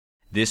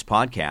This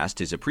podcast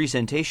is a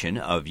presentation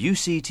of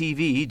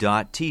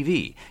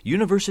UCTV.tv,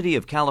 University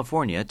of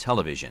California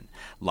Television.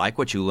 Like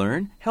what you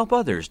learn? Help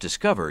others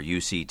discover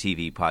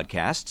UCTV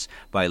podcasts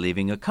by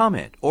leaving a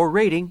comment or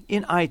rating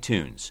in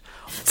iTunes.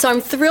 So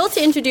I'm thrilled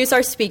to introduce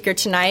our speaker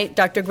tonight.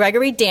 Dr.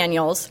 Gregory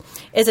Daniels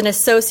is an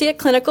associate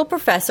clinical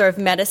professor of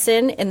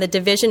medicine in the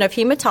Division of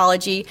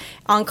Hematology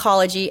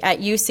Oncology at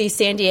UC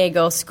San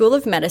Diego School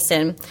of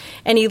Medicine,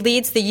 and he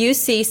leads the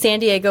UC San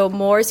Diego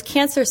Moores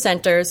Cancer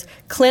Center's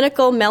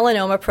clinical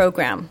melanoma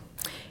program.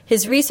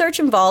 His research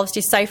involves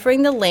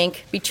deciphering the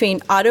link between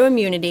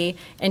autoimmunity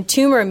and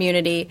tumor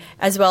immunity,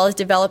 as well as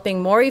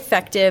developing more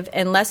effective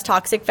and less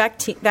toxic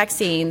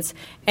vaccines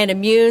and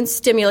immune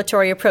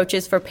stimulatory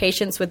approaches for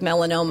patients with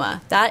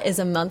melanoma. That is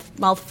a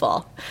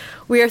mouthful.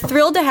 We are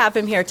thrilled to have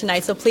him here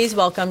tonight, so please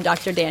welcome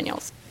Dr.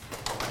 Daniels.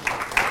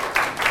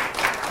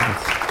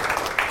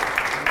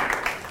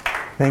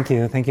 Thank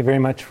you. Thank you very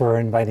much for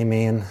inviting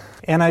me.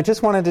 And I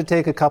just wanted to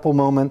take a couple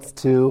moments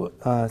to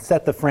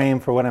set the frame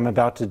for what I'm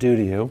about to do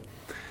to you.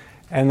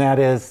 And that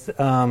is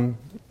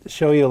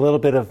show you a little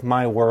bit of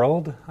my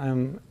world.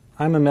 I'm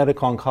a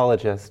medical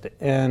oncologist.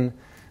 And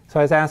so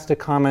I was asked to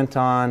comment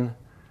on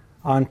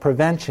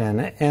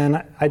prevention.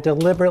 And I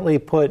deliberately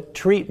put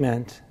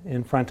treatment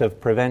in front of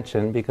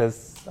prevention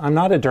because I'm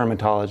not a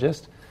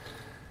dermatologist.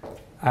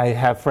 I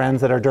have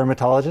friends that are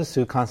dermatologists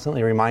who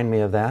constantly remind me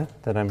of that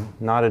I'm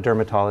not a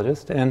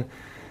dermatologist. And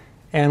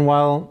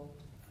while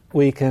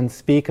we can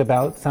speak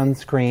about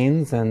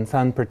sunscreens and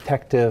sun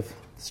protective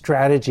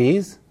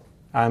strategies,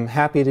 I'm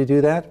happy to do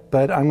that,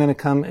 but I'm going to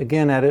come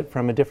again at it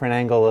from a different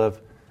angle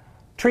of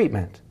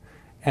treatment.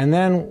 And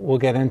then we'll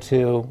get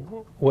into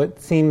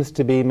what seems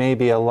to be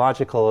maybe a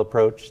logical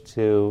approach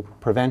to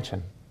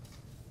prevention.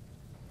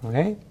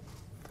 Okay?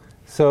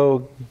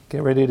 So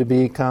get ready to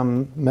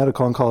become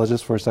medical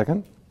oncologist for a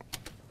second.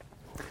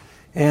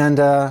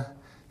 And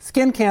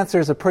skin cancer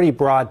is a pretty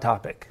broad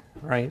topic,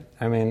 right?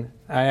 I mean,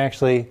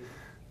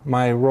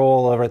 my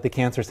role over at the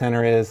Cancer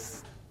Center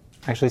is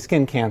actually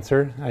skin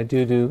cancer. I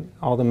do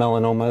all the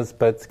melanomas,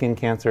 but skin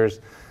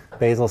cancers,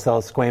 basal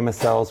cells, squamous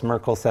cells,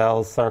 Merkel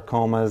cells,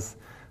 sarcomas.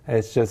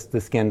 It's just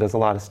the skin does a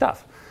lot of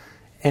stuff.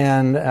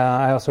 And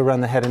I also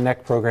run the head and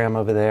neck program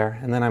over there.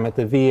 And then I'm at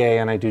the VA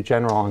and I do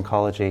general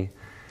oncology.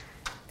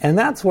 And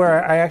that's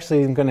where I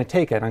actually am going to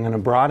take it. I'm going to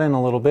broaden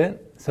a little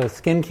bit. So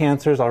skin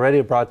cancer is already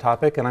a broad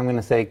topic, and I'm going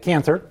to say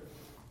cancer.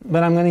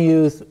 But I'm going to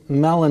use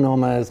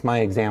melanoma as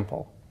my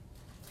example.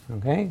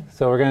 Okay,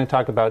 so we're going to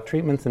talk about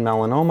treatments in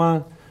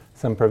melanoma,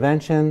 some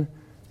prevention,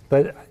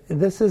 but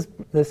this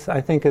I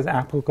think is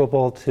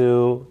applicable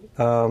to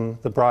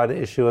the broad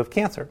issue of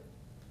cancer.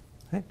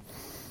 Okay?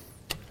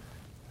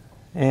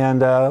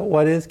 And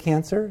what is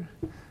cancer?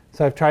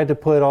 So I've tried to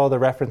put all the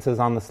references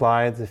on the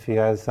slides if you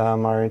guys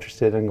are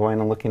interested in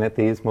going and looking at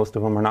these. Most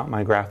of them are not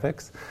my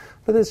graphics,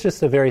 but it's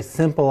just a very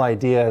simple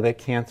idea that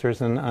cancer is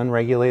an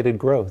unregulated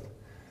growth.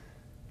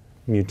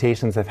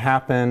 Mutations have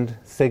happened,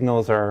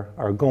 signals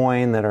are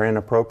going that are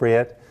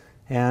inappropriate,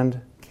 and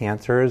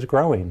cancer is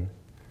growing.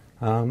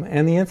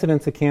 And the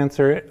incidence of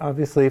cancer,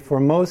 obviously,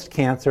 for most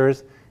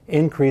cancers,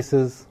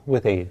 increases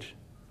with age.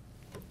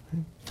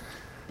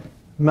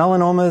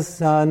 Melanoma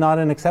is not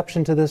an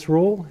exception to this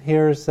rule.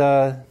 Here's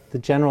the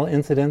general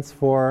incidence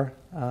for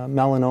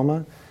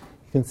melanoma.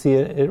 You can see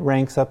it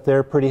ranks up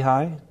there pretty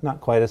high,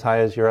 not quite as high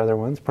as your other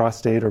ones,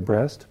 prostate or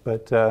breast,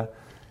 but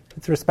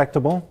it's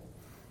respectable.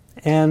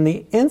 And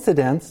the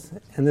incidence,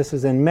 and this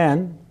is in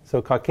men,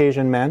 so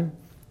Caucasian men,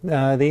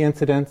 the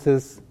incidence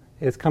is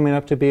coming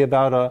up to be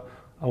about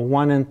a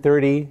 1 in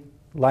 30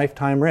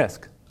 lifetime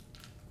risk.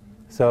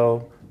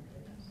 So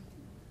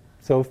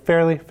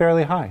fairly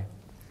high.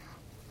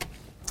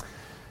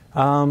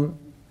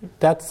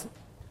 That's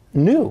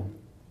new.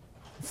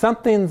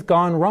 Something's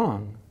gone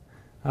wrong.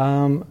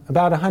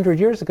 About 100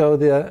 years ago,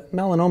 the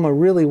melanoma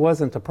really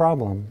wasn't a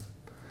problem.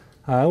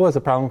 It was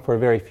a problem for a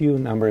very few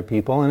number of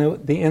people,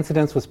 and the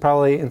incidence was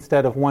probably,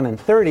 instead of 1 in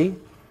 30,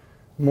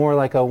 more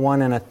like a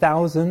 1 in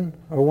 1,000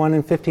 or 1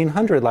 in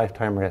 1,500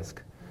 lifetime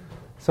risk.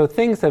 So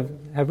things have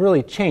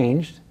really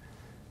changed.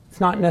 It's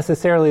not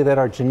necessarily that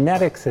our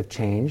genetics have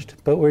changed,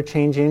 but we're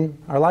changing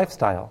our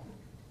lifestyle.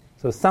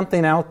 So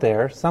something out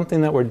there,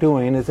 something that we're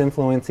doing is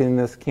influencing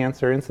this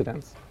cancer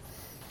incidence.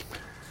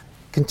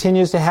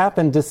 Continues to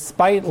happen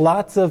despite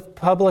lots of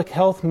public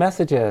health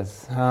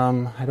messages.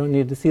 I don't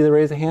need to see the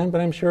raise of hand,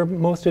 but I'm sure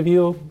most of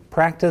you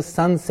practice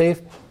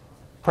sun-safe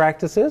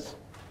practices,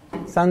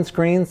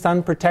 sunscreen,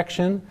 sun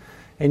protection,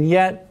 and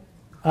yet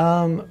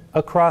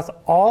across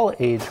all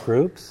age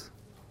groups,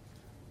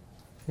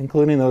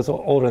 including those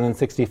older than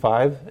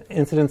 65,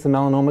 incidence of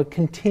melanoma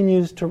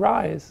continues to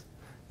rise.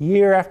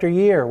 Year after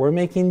year, we're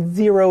making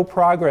zero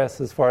progress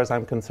as far as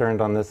I'm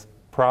concerned on this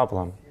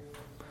problem.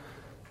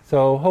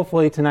 So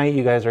hopefully tonight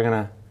you guys are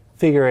going to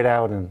figure it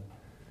out and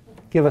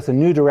give us a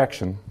new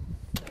direction.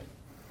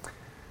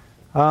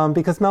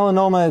 Because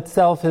melanoma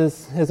itself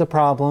is a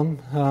problem.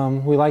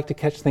 We like to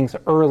catch things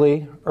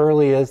early.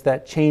 Early is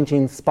that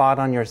changing spot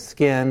on your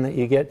skin that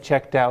you get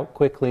checked out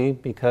quickly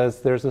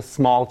because there's a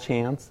small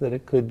chance that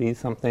it could be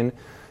something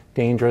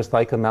dangerous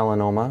like a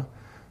melanoma.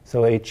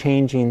 So a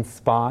changing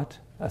spot,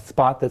 a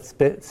spot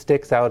that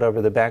sticks out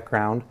over the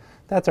background,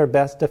 that's our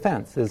best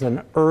defense, is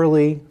an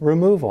early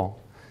removal.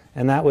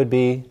 And that would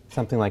be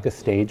something like a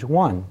stage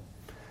 1.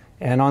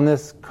 And on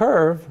this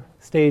curve,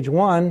 stage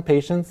 1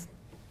 patients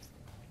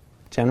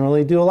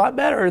generally do a lot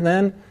better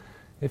than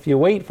if you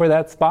wait for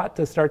that spot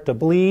to start to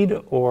bleed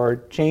or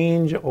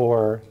change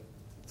or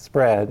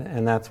spread.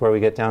 And that's where we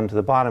get down to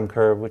the bottom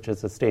curve, which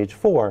is a stage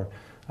 4,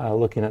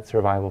 looking at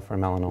survival for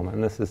melanoma.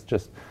 And this is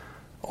just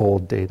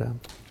old data.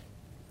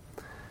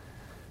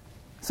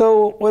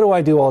 So what do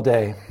I do all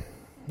day?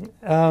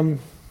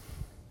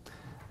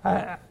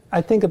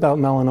 I think about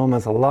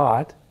melanomas a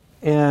lot,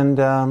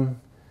 and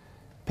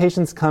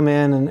patients come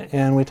in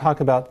and we talk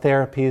about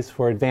therapies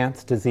for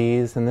advanced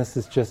disease, and this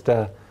is just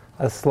a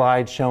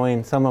slide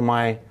showing some of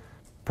my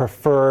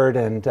preferred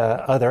and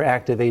other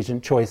active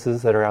agent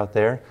choices that are out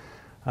there.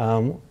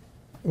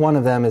 One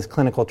of them is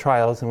clinical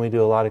trials, and we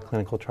do a lot of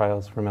clinical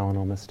trials for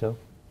melanoma still.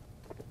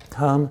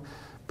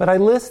 But I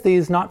list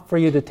these not for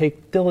you to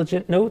take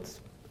diligent notes,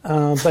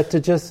 but to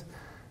just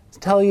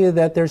tell you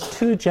that there's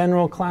 2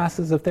 general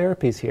classes of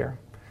therapies here.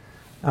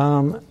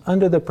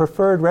 Under the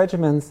preferred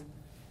regimens,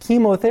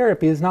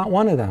 chemotherapy is not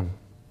one of them.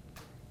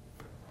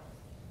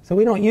 So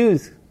we don't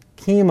use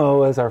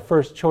chemo as our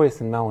first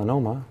choice in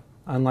melanoma,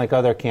 unlike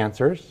other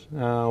cancers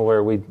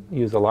where we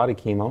use a lot of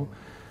chemo.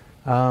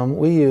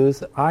 We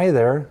use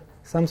either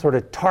some sort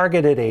of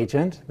targeted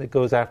agent that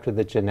goes after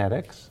the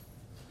genetics,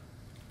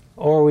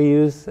 or we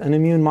use an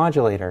immune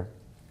modulator.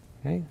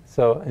 Okay?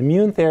 So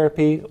immune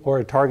therapy or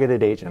a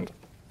targeted agent.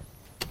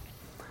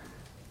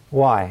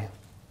 Why?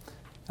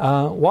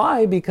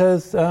 Why?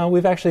 Because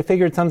we've actually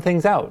figured some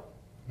things out.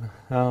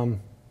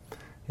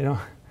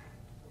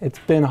 It's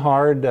been a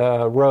hard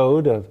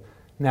road of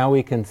now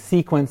we can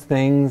sequence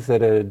things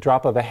at a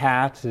drop of a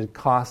hat. It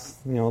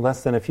costs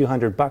less than a few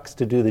 $100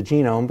 to do the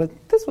genome, but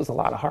this was a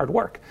lot of hard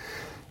work.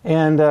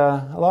 And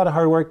a lot of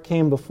hard work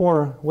came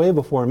way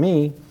before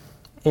me,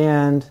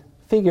 and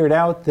figured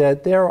out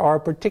that there are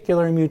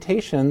particular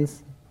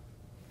mutations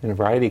in a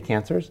variety of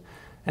cancers,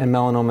 and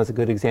melanoma is a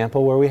good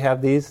example, where we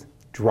have these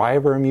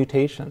driver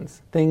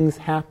mutations. Things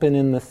happen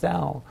in the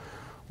cell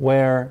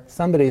where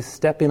somebody's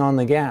stepping on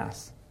the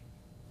gas.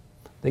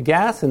 The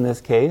gas in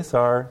this case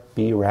are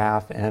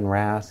BRAF and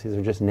RAS. These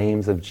are just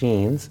names of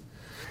genes.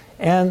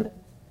 And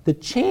the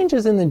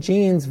changes in the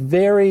genes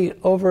vary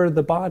over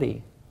the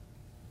body.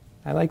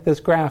 I like this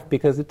graph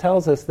because it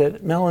tells us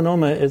that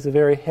melanoma is a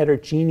very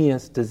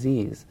heterogeneous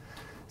disease.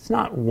 It's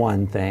not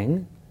one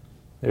thing.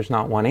 There's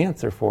not one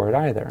answer for it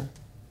either.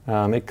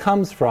 It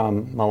comes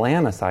from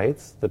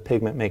melanocytes, the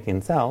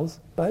pigment-making cells,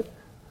 but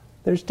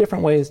there's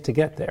different ways to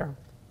get there.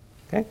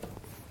 Okay?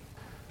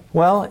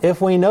 Well,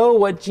 if we know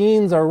what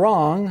genes are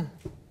wrong,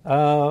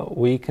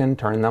 we can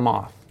turn them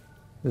off.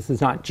 This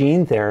is not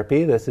gene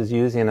therapy. This is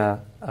using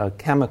a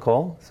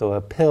chemical, so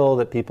a pill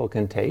that people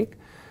can take,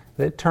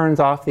 that turns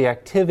off the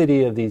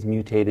activity of these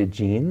mutated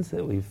genes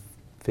that we've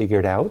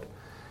figured out.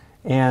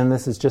 And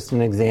this is just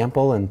an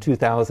example in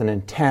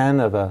 2010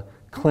 of a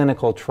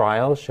clinical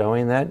trial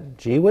showing that,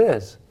 gee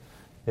whiz,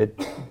 it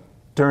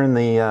turned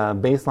the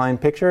baseline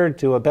picture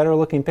to a better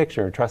looking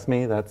picture. Trust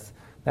me, that's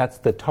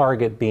the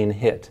target being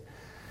hit.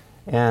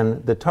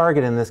 And the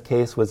target in this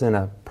case was in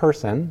a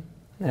person,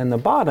 and the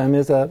bottom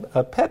is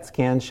a PET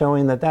scan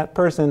showing that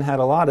person had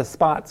a lot of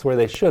spots where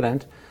they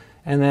shouldn't,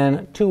 and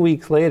then 2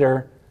 weeks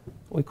later,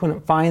 we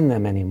couldn't find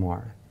them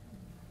anymore.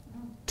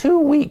 2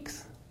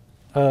 weeks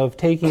of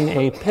taking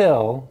a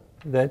pill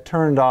that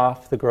turned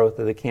off the growth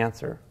of the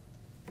cancer.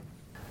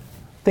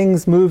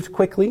 Things moved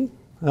quickly,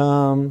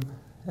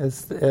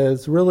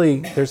 as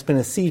really there's been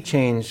a sea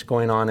change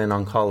going on in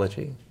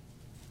oncology.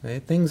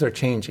 Right? Things are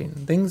changing.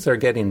 Things are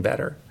getting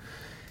better.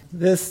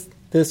 This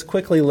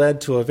quickly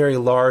led to a very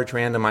large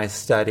randomized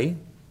study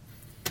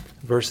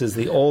versus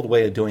the old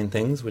way of doing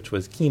things, which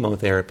was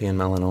chemotherapy in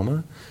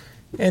melanoma,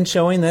 and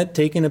showing that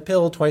taking a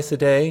pill twice a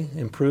day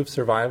improved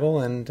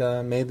survival and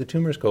made the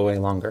tumors go away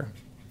longer.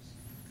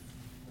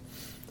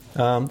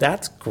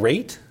 That's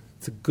great.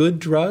 It's a good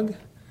drug.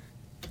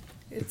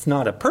 It's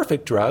not a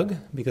perfect drug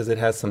because it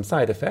has some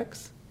side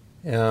effects,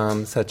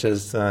 such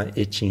as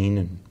itching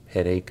and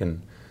headache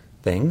and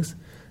things.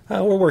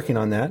 We're working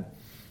on that.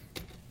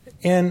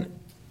 And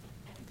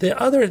the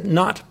other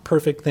not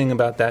perfect thing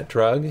about that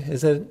drug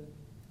is that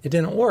it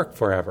didn't work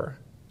forever.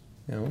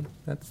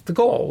 That's the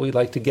goal. We'd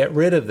like to get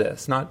rid of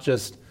this, not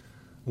just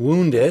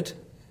wound it.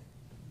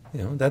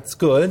 That's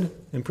good.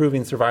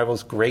 Improving survival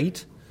is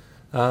great.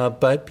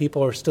 But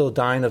people are still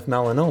dying of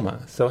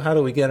melanoma. So how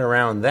do we get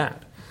around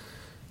that?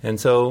 And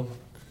so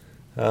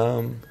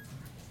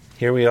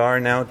here we are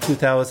now,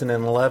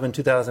 2011,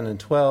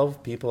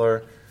 2012. People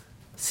are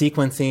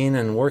sequencing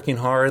and working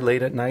hard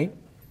late at night.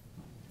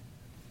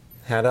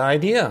 Had an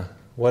idea.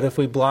 What if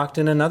we blocked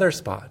in another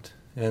spot?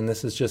 And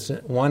this is just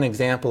one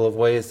example of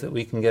ways that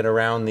we can get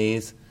around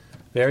these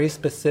very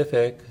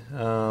specific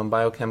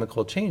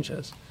biochemical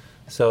changes.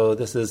 So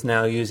this is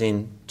now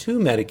using 2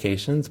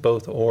 medications,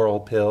 both oral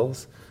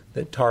pills,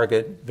 that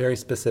target very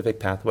specific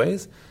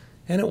pathways.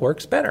 and it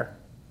works better.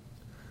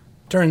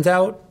 Turns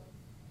out,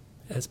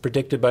 as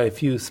predicted by a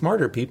few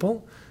smarter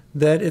people,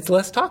 that it's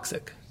less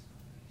toxic.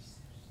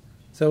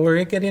 So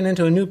we're getting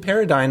into a new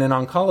paradigm in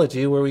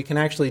oncology where we can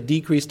actually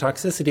decrease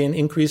toxicity and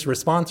increase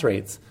response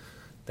rates.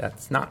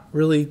 That's not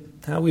really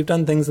how we've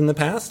done things in the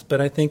past, but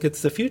I think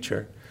it's the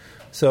future.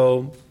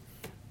 So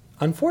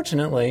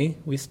unfortunately,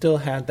 we still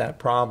had that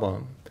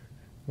problem.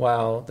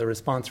 While the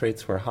response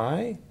rates were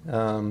high,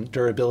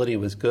 durability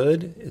was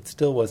good, it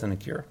still wasn't a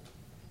cure.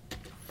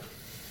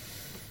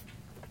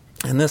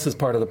 And this is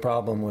part of the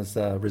problem was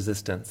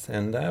resistance.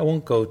 And I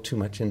won't go too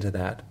much into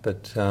that,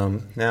 but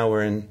now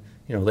we're in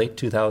late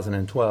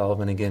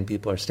 2012, and again,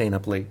 people are staying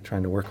up late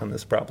trying to work on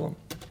this problem.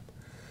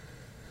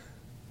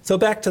 So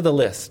back to the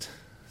list.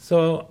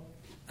 So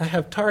I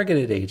have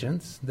targeted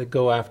agents that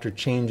go after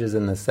changes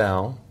in the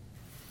cell,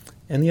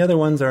 and the other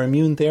ones are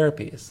immune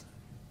therapies.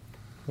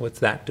 What's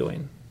that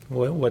doing?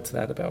 What's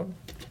that about?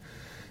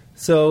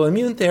 So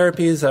immune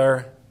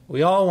therapies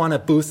we all want to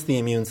boost the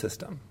immune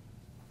system.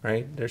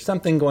 Right? There's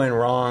something going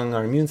wrong.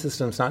 Our immune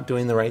system's not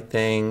doing the right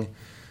thing.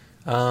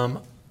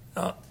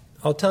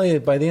 I'll tell you,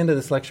 by the end of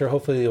this lecture,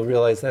 hopefully you'll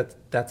realize that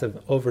that's an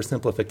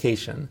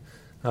oversimplification.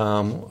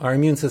 Our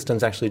immune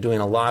system's actually doing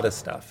a lot of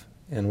stuff,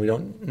 and we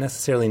don't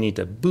necessarily need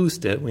to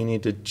boost it. We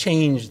need to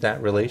change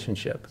that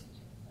relationship.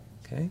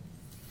 Okay?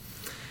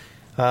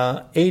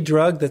 A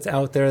drug that's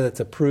out there that's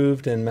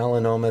approved in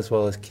melanoma as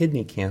well as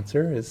kidney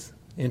cancer is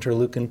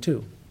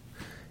interleukin-2.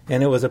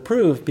 And it was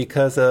approved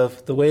because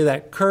of the way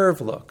that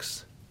curve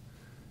looks.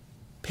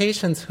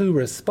 Patients who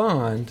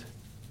respond,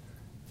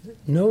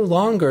 no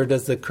longer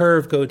does the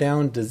curve go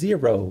down to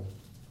 0.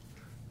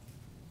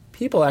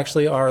 People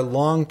actually are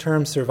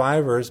long-term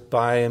survivors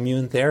by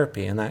immune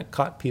therapy, and that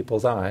caught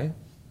people's eye,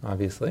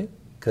 obviously,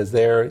 because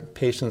their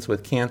patients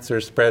with cancer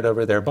spread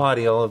over their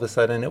body, all of a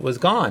sudden it was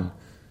gone,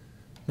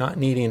 not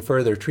needing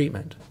further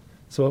treatment.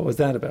 So what was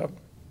that about?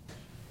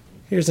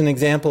 Here's an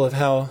example of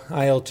how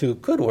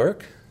IL-2 could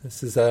work.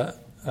 This is a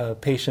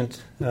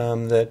patient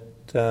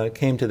that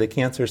came to the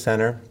cancer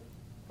center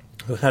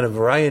who had a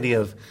variety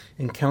of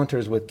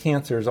encounters with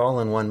cancers all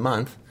in 1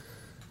 month,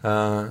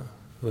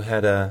 who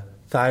had a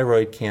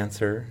thyroid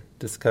cancer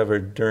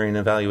discovered during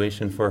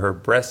evaluation for her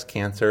breast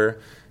cancer,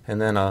 and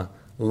then a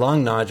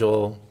lung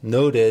nodule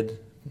noted,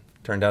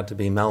 turned out to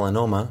be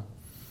melanoma.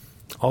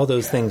 All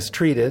those things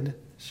treated.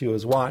 She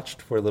was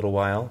watched for a little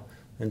while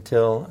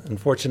until,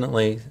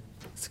 unfortunately,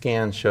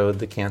 scans showed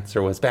the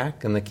cancer was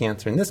back, and the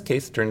cancer in this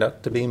case turned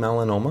out to be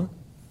melanoma.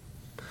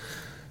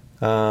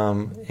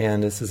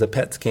 And this is a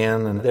PET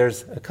scan, and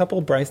there's a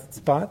couple bright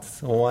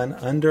spots. One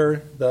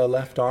under the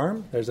left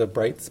arm, there's a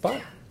bright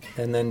spot.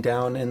 And then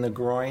down in the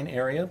groin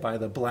area by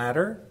the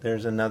bladder,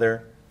 there's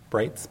another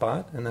bright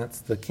spot, and that's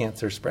the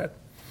cancer spread.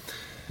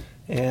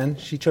 And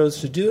she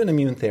chose to do an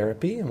immune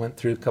therapy and went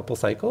through a couple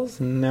cycles.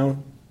 And now,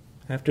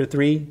 after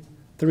three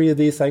of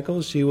these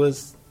cycles, she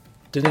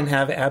didn't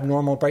have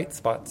abnormal bright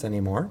spots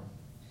anymore.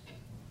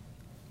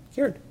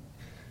 Cured.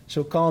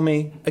 She'll call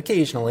me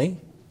occasionally.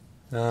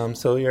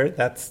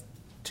 That's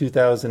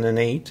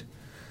 2008.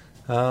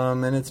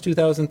 And it's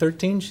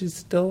 2013, she's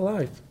still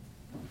alive.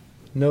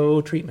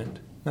 No treatment,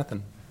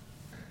 nothing.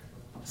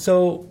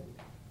 So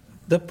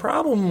the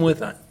problem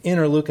with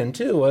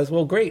interleukin-2 was,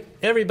 well, great,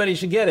 everybody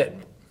should get it.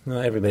 No,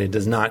 everybody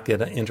does not get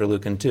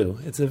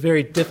interleukin-2. It's a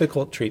very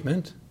difficult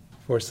treatment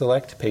for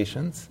select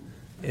patients.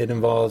 It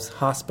involves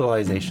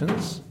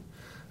hospitalizations.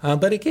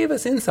 But it gave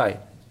us insight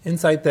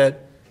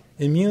that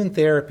immune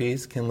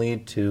therapies can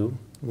lead to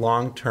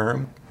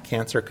long-term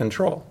cancer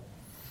control.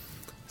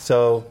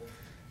 So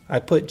I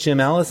put Jim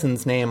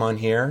Ellison's name on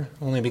here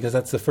only because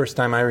that's the first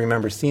time I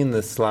remember seeing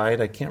this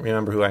slide. I can't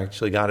remember who I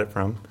actually got it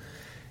from.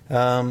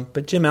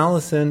 But Jim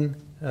Ellison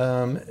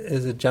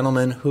is a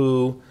gentleman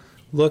who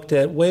looked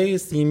at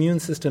ways the immune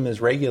system is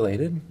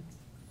regulated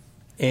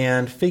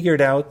and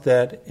figured out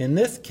that in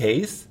this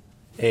case,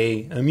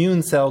 a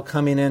immune cell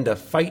coming in to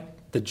fight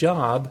the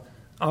job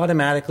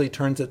automatically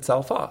turns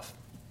itself off.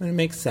 And it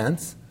makes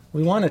sense.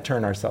 We want to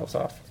turn ourselves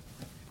off.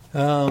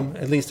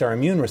 At least our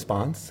immune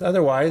response.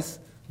 Otherwise,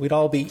 we'd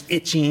all be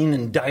itching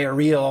and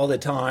diarrhea all the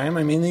time.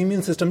 I mean, the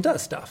immune system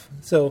does stuff.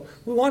 So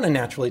we want to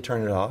naturally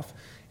turn it off.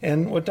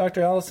 And what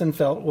Dr. Ellison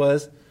felt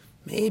was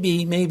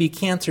maybe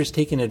cancer's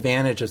taking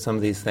advantage of some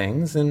of these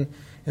things. And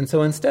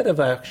so instead of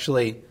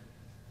actually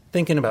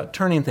thinking about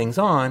turning things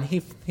on,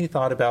 he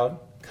thought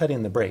about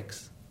cutting the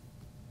brakes.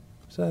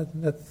 So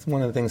that's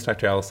one of the things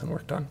Dr. Ellison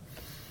worked on.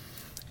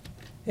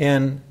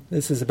 And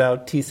this is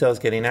about T cells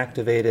getting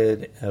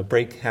activated, a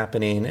break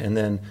happening, and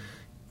then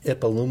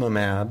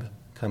ipilimumab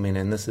coming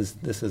in. This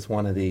is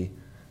one of the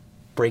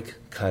break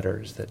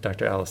cutters that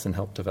Dr. Ellison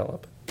helped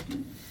develop.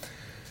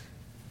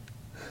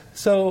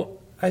 So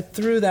I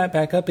threw that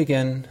back up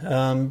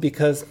again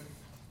because,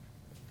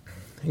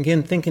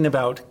 again, thinking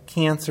about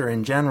cancer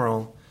in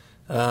general,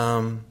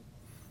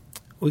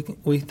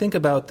 we think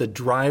about the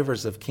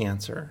drivers of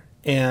cancer.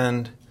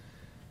 And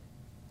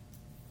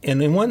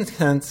in one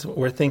sense,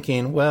 we're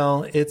thinking,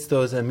 well, it's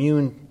those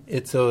immune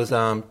it's those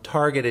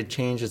targeted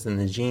changes in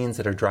the genes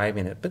that are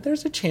driving it. But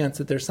there's a chance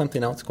that there's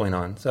something else going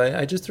on. So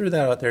I just threw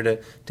that out there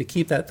to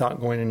keep that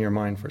thought going in your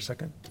mind for a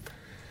second.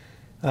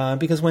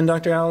 Because when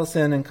Dr.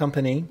 Allison and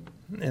company,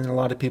 and a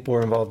lot of people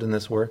were involved in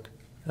this work,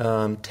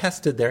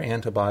 tested their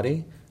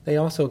antibody, they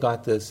also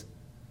got this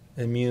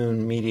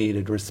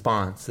immune-mediated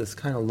response, this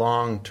kind of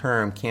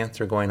long-term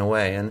cancer going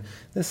away. And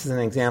this is an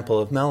example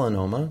of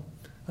melanoma,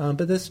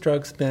 but this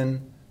drug's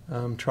been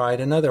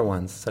tried in other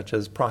ones, such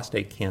as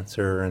prostate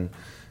cancer and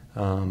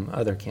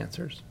other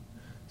cancers.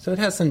 So it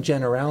has some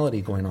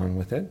generality going on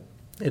with it.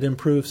 It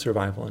improves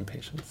survival in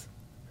patients.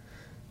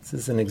 This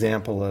is an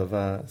example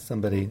of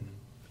somebody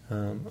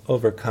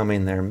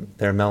overcoming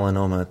their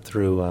melanoma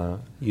through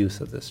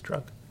use of this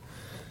drug.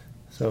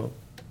 So,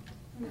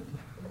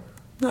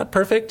 not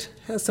perfect,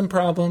 has some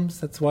problems.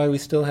 That's why we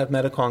still have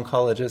medical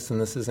oncologists, and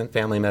this isn't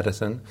family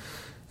medicine.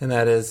 And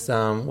that is,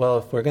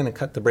 if we're going to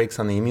cut the brakes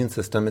on the immune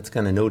system, it's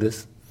going to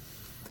notice.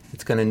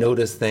 It's going to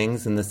notice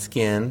things in the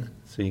skin,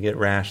 so you get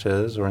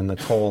rashes, or in the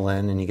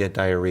colon, and you get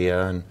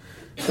diarrhea. And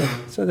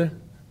so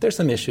there's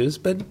some issues,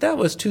 but that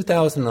was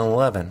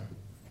 2011.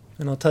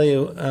 And I'll tell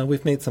you,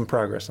 we've made some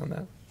progress on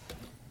that.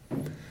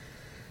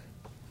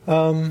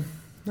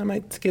 I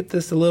might skip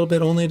this a little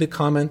bit only to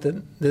comment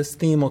that this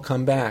theme will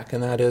come back,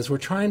 and that is we're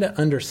trying to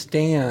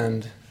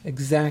understand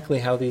exactly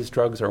how these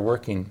drugs are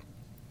working.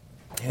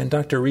 And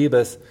Dr.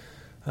 Rebus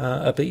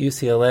up at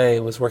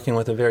UCLA was working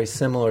with a very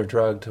similar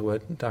drug to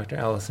what Dr.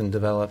 Allison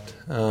developed,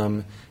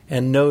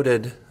 and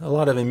noted a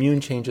lot of immune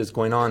changes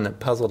going on that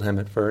puzzled him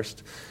at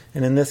first.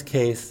 And in this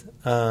case,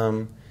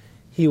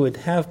 he would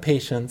have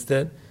patients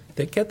that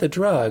get the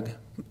drug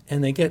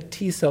and they get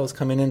T cells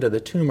coming into the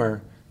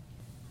tumor,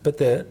 but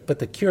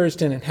the cures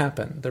didn't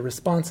happen. The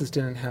responses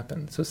didn't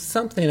happen. So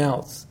something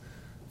else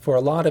for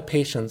a lot of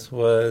patients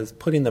was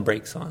putting the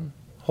brakes on,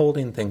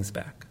 holding things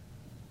back.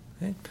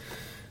 Okay?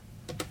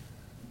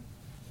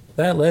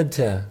 That led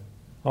to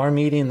our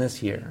meeting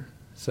this year.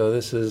 So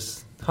this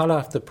is hot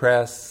off the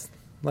press,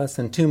 less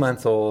than 2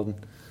 months old.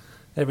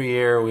 Every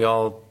year we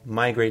all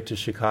migrate to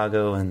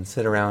Chicago and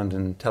sit around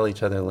and tell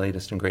each other the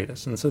latest and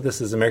greatest. And so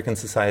this is American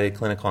Society of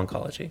Clinical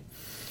Oncology.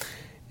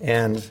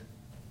 And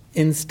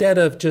instead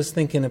of just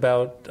thinking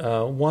about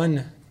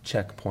one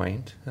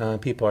checkpoint,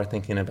 people are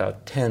thinking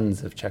about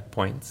tens of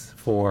checkpoints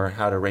for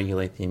how to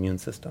regulate the immune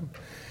system.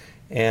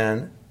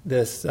 And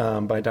this,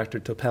 by Dr.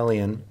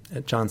 Topelian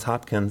at Johns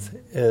Hopkins,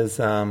 is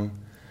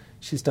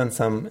she's done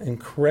some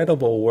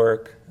incredible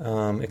work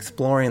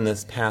exploring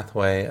this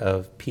pathway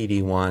of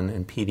PD-1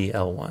 and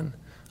PD-L1,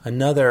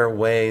 another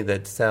way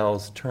that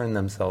cells turn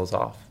themselves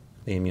off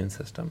the immune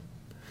system.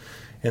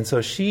 And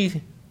so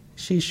she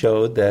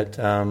showed that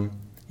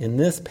in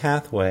this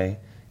pathway,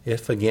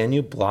 if, again,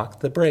 you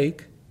block the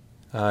brake,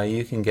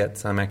 you can get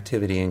some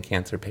activity in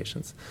cancer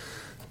patients.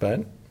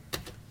 But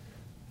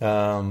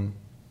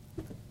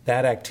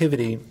that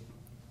activity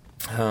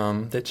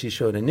that she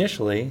showed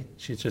initially,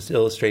 she's just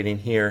illustrating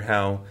here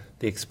how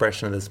the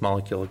expression of this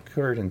molecule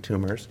occurred in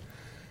tumors.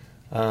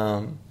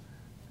 But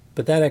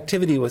that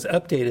activity was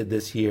updated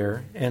this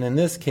year, and in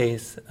this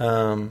case,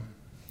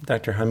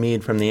 Dr.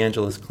 Hamid from the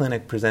Angeles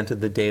Clinic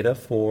presented the data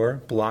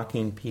for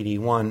blocking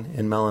PD-1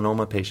 in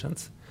melanoma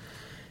patients.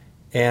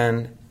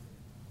 And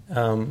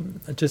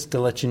just to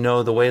let you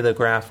know, the way the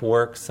graph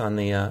works on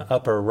the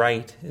upper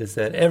right is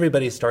that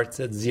everybody starts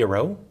at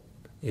 0.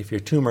 If your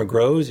tumor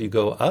grows, you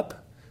go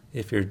up.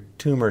 If your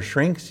tumor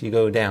shrinks, you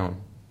go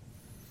down.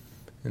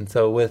 And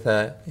so with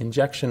an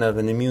injection of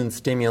an immune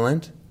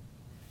stimulant,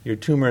 your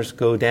tumors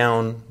go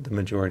down the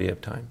majority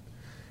of time,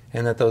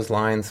 and that those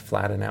lines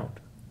flatten out.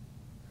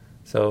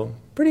 So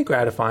pretty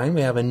gratifying.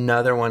 We have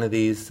another one of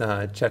these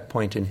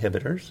checkpoint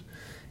inhibitors,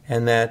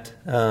 and that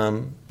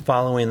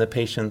following the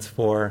patients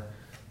for,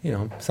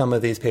 some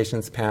of these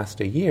patients past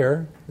a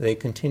year, they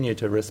continue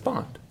to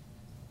respond.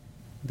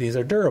 These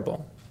are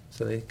durable,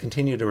 so they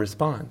continue to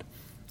respond.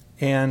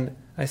 And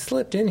I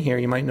slipped in here,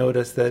 you might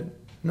notice that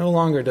no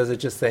longer does it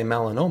just say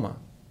melanoma.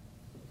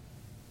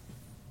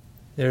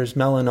 There's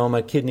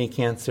melanoma, kidney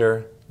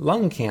cancer,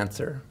 lung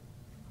cancer.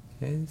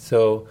 Okay?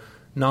 So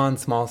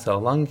non-small cell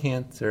lung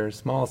cancer,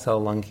 small cell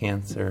lung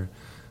cancer.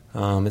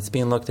 It's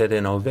being looked at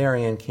in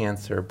ovarian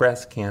cancer,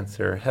 breast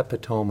cancer,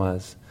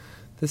 hepatomas.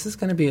 This is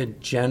going to be a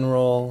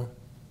general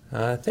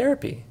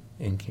therapy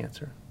in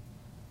cancer.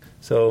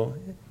 So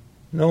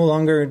no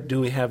longer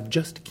do we have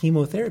just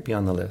chemotherapy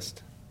on the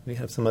list. We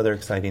have some other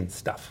exciting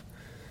stuff.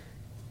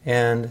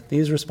 And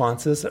these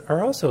responses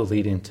are also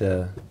leading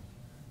to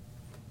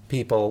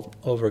people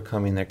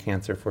overcoming their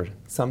cancer for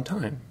some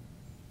time.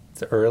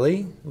 It's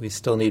early. We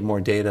still need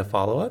more data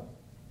follow-up,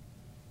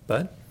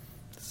 but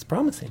it's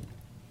promising.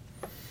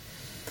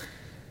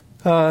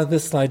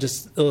 This slide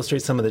just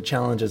illustrates some of the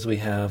challenges we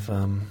have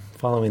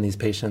following these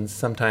patients.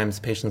 Sometimes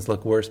patients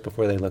look worse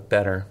before they look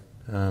better,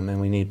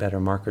 and we need better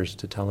markers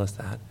to tell us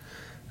that.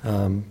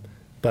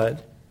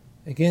 But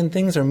again,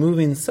 things are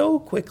moving so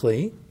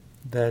quickly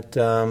that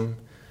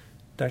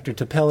Dr.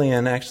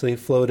 Topelian actually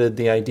floated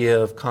the idea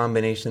of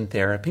combination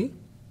therapy.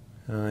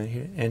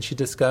 And she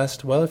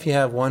discussed, well, if you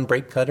have one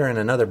brake cutter and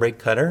another brake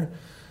cutter,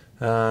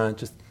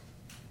 just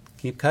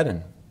keep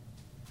cutting.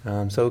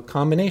 So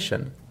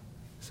combination.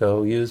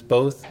 So use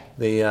both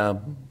the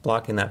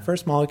blocking that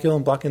first molecule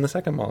and blocking the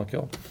second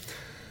molecule.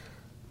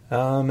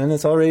 And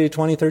it's already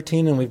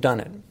 2013 and we've done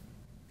it.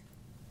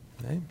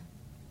 Okay.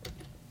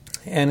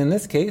 And in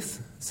this case,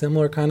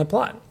 similar kind of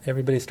plot.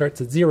 Everybody starts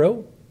at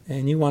 0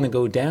 and you want to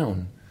go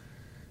down.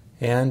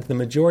 And the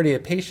majority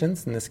of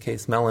patients, in this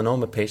case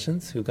melanoma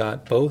patients, who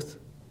got both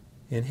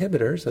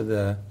inhibitors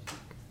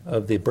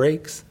of the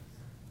brakes,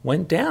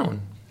 went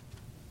down.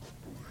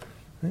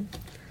 Okay.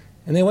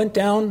 And they went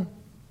down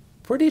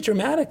pretty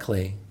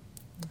dramatically,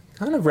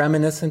 kind of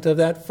reminiscent of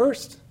that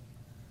first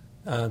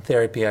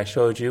therapy I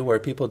showed you, where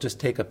people just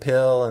take a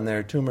pill and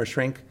their tumor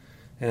shrink,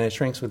 and it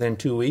shrinks within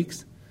 2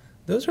 weeks.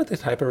 Those are the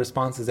type of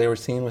responses they were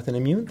seeing with an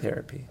immune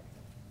therapy.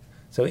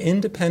 So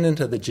independent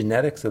of the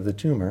genetics of the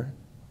tumor,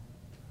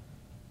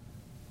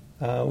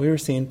 we were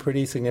seeing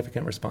pretty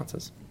significant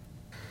responses.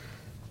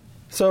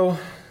 So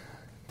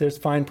there's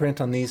fine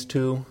print on these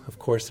two. Of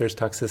course, there's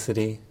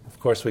toxicity. Of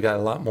course, we got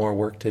a lot more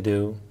work to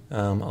do,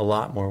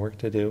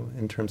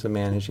 in terms of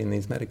managing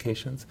these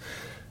medications.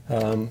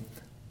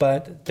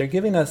 But they're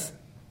giving us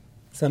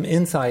some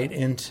insight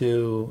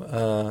into,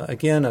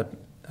 again,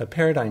 a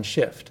paradigm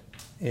shift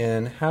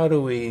in how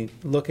do we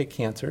look at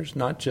cancers,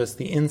 not just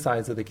the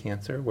insides of the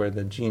cancer where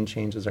the gene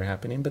changes are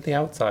happening, but the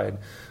outside,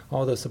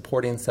 all the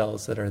supporting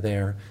cells that are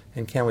there,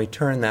 and can we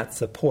turn that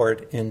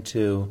support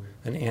into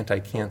an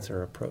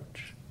anti-cancer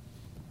approach?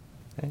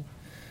 Okay?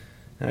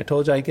 And I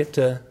told you I'd get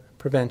to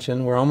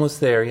prevention. We're almost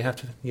there. You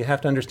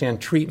have to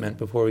understand treatment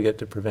before we get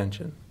to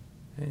prevention.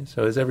 Okay?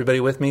 So is everybody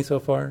with me so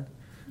far?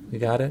 We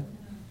got it?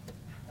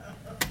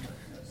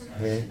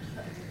 Okay.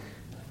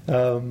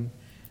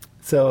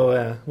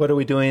 So what are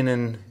we doing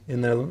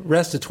in the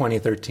rest of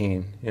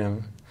 2013?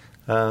 The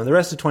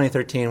rest of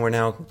 2013, we're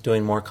now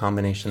doing more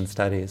combination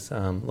studies,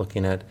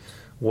 looking at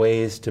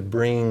ways to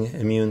bring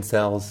immune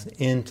cells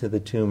into the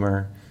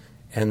tumor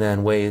and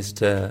then ways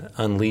to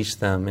unleash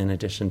them in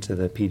addition to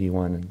the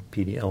PD-1 and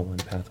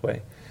PD-L1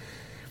 pathway.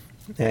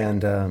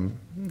 And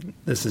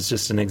this is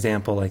just an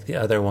example like the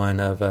other one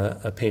of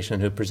a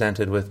patient who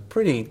presented with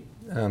pretty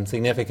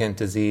significant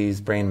disease,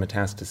 brain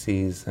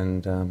metastases,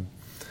 and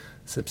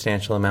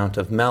substantial amount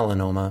of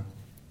melanoma.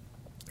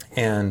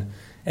 And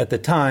at the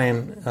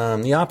time,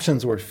 the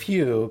options were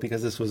few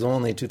because this was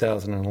only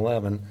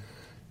 2011,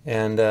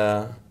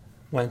 and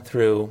went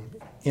through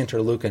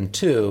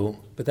interleukin-2,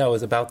 but that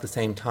was about the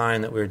same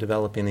time that we were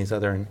developing these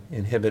other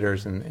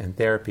inhibitors and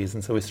therapies,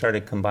 and so we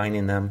started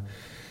combining them.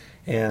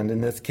 And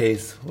in this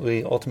case,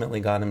 we ultimately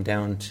got him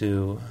down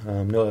to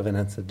no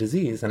evidence of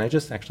disease. And I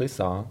just actually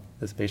saw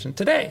this patient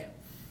today,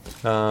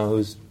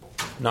 who's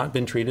not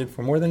been treated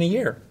for more than a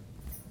year,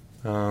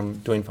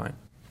 doing fine.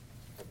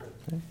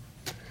 Okay.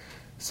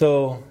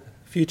 So,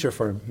 future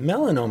for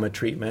melanoma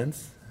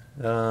treatments,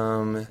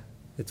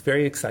 it's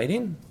very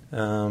exciting.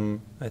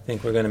 I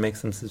think we're going to make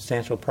some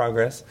substantial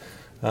progress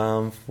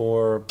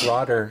for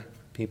broader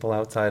people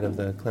outside of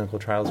the clinical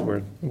trials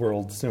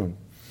world soon.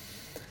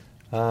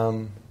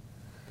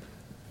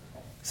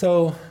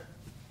 So,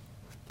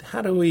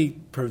 how do we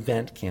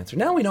prevent cancer?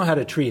 Now we know how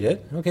to treat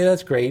it. Okay,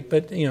 that's great,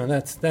 but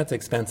that's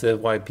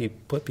expensive. Why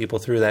put people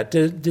through that?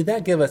 Did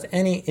that give us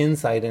any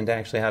insight into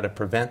actually how to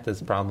prevent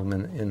this problem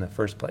in the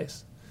first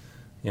place?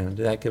 Did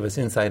that give us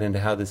insight into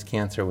how this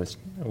cancer was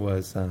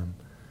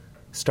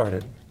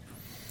started?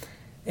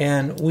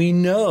 And we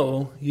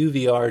know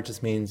UVR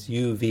just means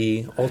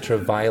UV,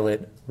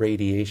 ultraviolet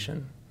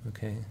radiation.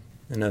 Okay,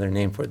 another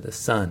name for the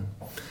sun.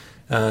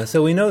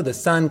 So we know the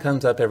sun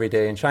comes up every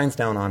day and shines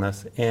down on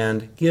us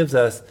and gives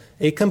us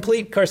a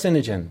complete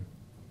carcinogen.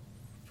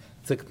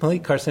 It's a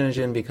complete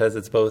carcinogen because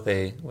it's both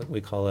what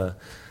we call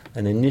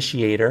an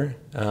initiator,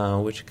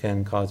 which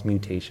can cause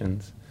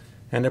mutations,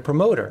 and a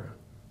promoter,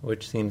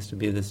 which seems to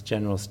be this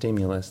general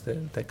stimulus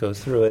that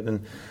goes through it.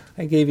 And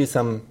I gave you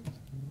some,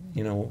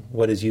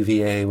 what is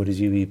UVA, what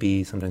is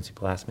UVB? Sometimes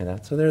people ask me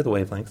that. So they're the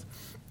wavelengths.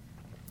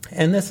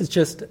 And this is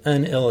just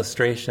an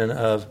illustration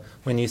of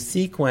when you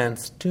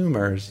sequence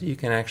tumors, you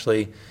can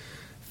actually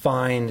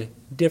find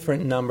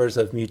different numbers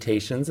of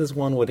mutations, as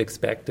one would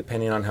expect,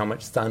 depending on how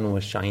much sun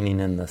was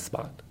shining in the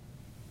spot.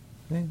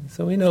 Okay?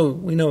 So we know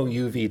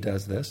UV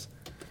does this.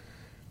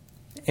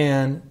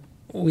 And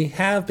we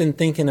have been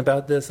thinking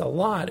about this a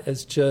lot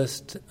as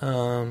just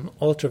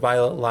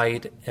ultraviolet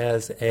light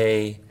as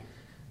a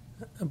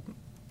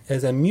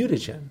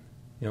mutagen,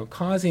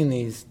 causing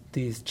these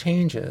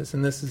changes.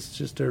 And this is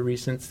just a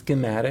recent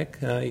schematic.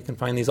 You can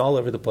find these all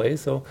over the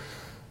place. So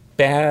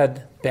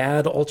bad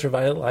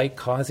ultraviolet light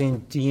causing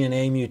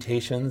DNA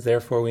mutations,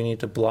 therefore we need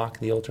to block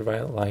the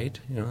ultraviolet light.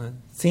 It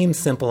seems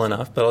simple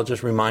enough, but I'll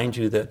just remind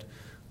you that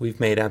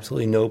we've made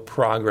absolutely no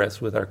progress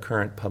with our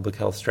current public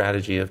health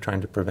strategy of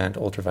trying to prevent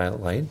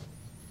ultraviolet light.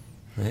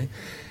 Right?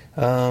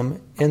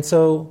 And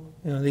so,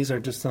 these are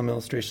just some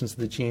illustrations of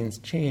the genes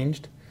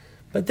changed.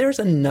 But there's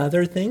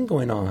another thing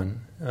going on.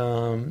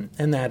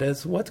 and that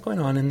is what's going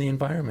on in the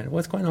environment,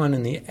 what's going on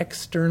in the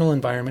external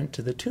environment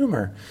to the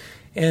tumor.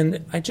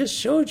 And I just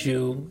showed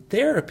you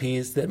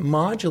therapies that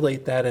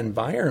modulate that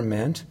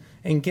environment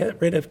and get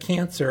rid of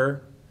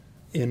cancer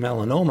in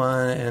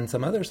melanoma and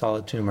some other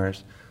solid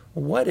tumors.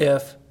 What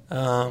if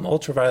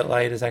ultraviolet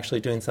light is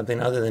actually doing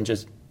something other than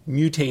just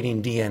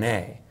mutating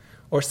DNA,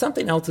 or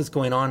something else is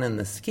going on in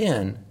the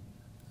skin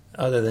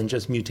other than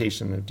just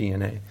mutation of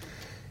DNA?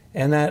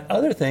 And that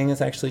other thing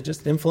is actually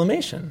just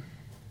inflammation.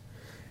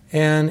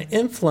 And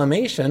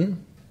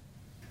inflammation,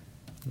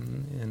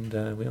 and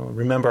we all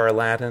remember our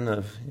Latin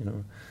of,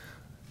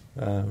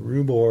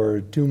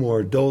 rubor,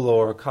 tumor,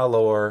 dolor,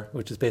 calor,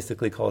 which is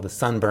basically called a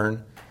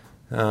sunburn,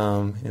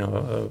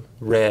 a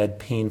red,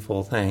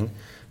 painful thing.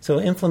 So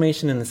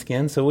inflammation in the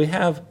skin. So we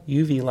have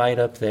UV light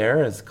up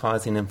there as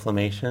causing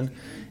inflammation.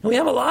 And we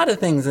have a lot of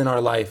things in our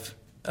life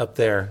up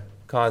there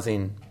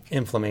causing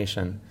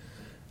inflammation.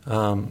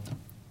 And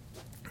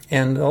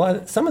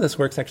some of this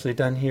work's actually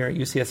done here at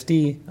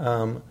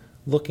UCSD,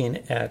 looking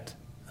at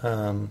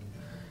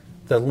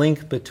the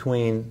link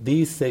between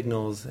these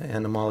signals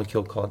and a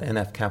molecule called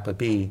NF-kappa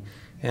B,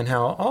 and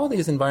how all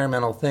these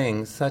environmental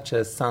things, such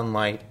as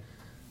sunlight,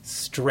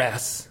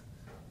 stress,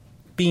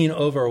 being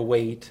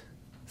overweight,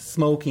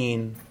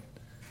 smoking,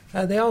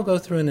 they all go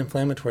through an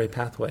inflammatory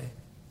pathway,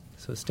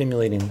 so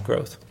stimulating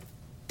growth.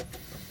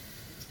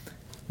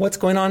 What's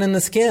going on in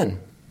the skin?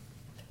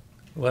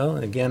 Well,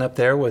 again, up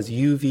there was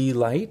UV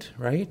light,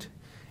 right?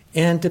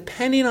 And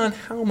depending on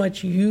how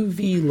much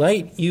UV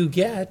light you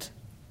get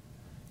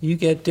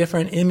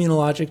different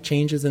immunologic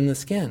changes in the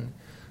skin.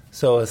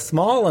 So a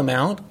small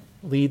amount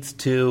leads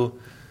to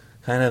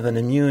kind of an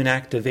immune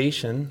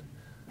activation,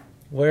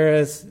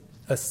 whereas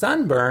a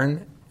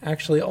sunburn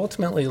actually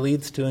ultimately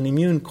leads to an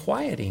immune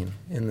quieting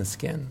in the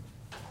skin.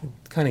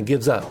 It kind of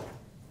gives up.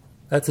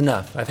 That's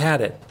enough. I've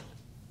had it.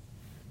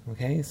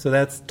 Okay, so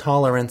that's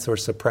tolerance or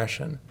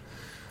suppression.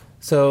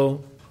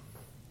 So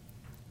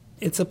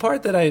it's a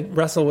part that I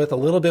wrestle with a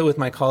little bit with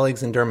my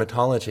colleagues in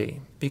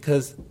dermatology,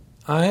 because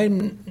I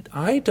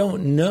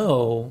don't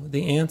know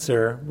the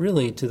answer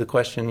really to the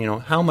question,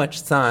 how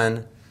much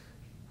sun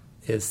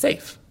is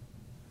safe.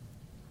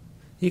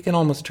 You can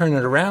almost turn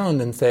it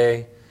around and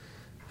say,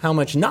 how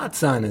much not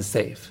sun is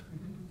safe,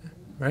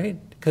 right?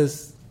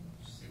 Because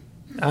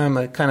I'm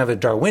a kind of a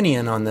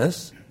Darwinian on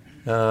this.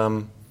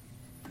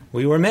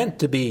 We were meant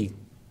to be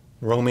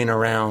roaming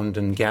around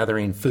and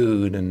gathering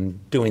food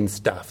and doing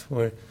stuff.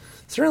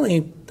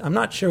 I'm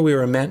not sure we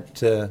were meant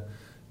to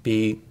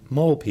be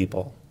mole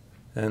people,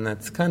 and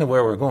that's kind of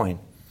where we're going.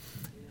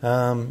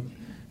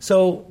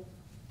 So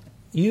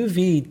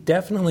UV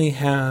definitely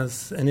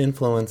has an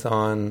influence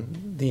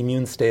on the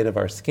immune state of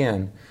our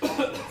skin,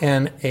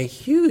 and a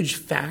huge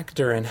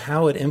factor in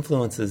how it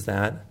influences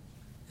that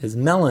is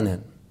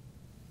melanin,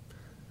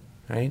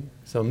 right?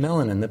 So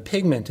melanin, the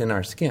pigment in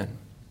our skin.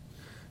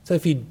 So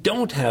if you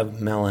don't have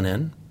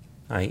melanin,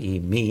 i.e.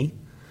 me,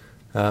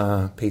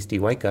 pasty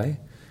white guy,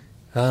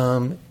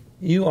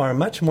 you are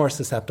much more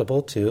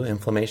susceptible to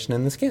inflammation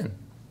in the skin.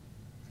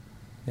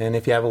 And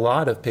if you have a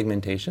lot of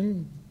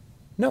pigmentation,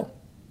 no.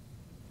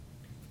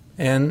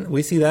 And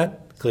we see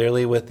that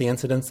clearly with the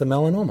incidence of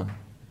melanoma.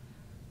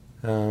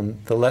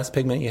 The less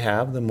pigment you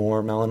have, the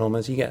more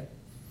melanomas you get.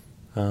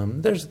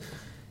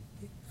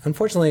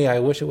 Unfortunately, I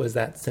wish it was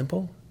that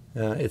simple.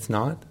 It's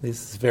not.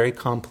 This is very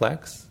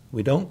complex.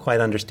 We don't quite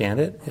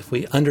understand it. If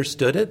we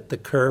understood it, the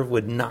curve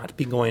would not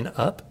be going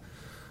up.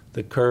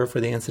 The curve for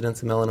the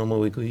incidence of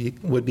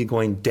melanoma would be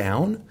going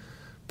down.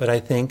 But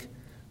I think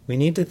we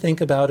need to think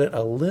about it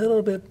a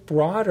little bit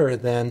broader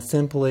than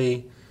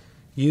simply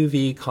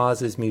UV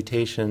causes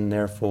mutation,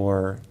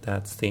 therefore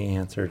that's the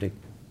answer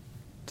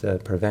to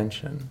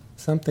prevention.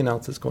 Something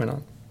else is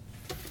going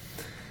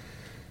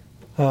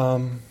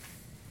on.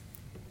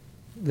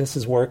 This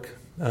is work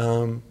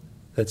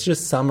that's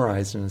just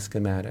summarized in a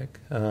schematic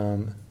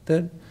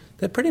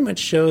that pretty much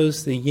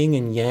shows the yin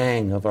and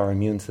yang of our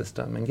immune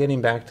system. And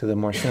getting back to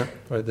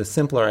the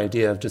simpler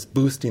idea of just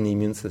boosting the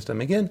immune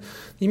system. Again,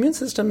 the immune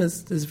system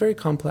is very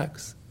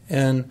complex,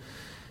 and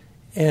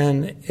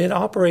it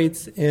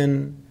operates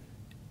in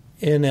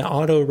an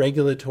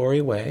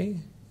auto-regulatory way.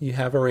 You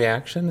have a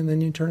reaction, and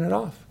then you turn it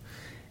off.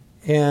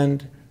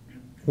 And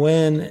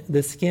when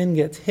the skin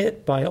gets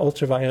hit by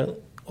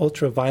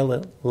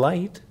ultraviolet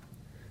light,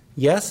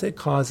 yes, it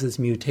causes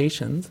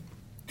mutations,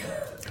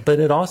 but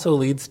it also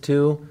leads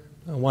to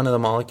one of the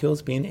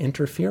molecules being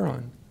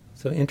interferon.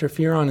 So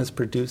interferon is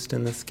produced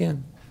in the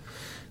skin.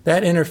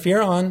 That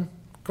interferon,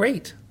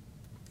 great.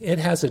 It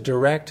has a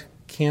direct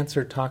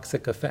cancer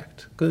toxic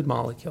effect. Good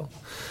molecule.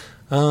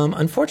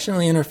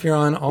 Unfortunately,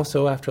 interferon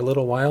also, after a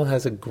little while,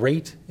 has a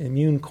great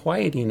immune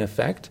quieting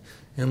effect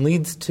and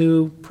leads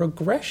to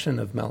progression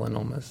of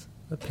melanomas,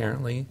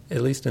 apparently,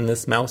 at least in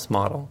this mouse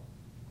model.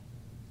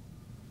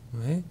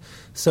 Okay?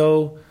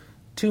 So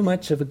too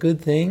much of a good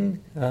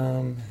thing,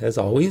 as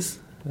always,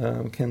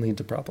 can lead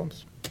to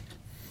problems.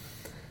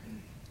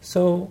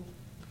 So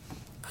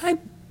I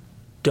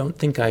don't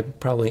think I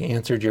probably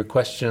answered your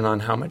question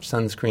on how much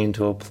sunscreen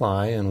to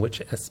apply and which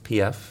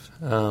SPF,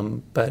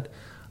 but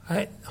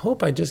I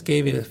hope I just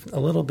gave you a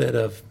little bit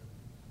of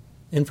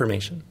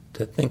information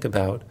to think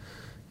about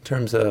in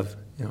terms of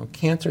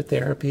cancer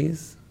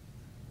therapies.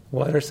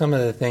 What are some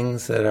of the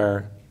things that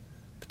are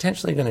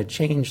potentially going to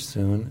change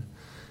soon?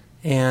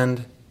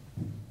 And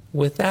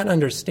with that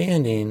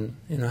understanding,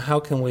 how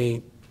can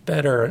we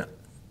better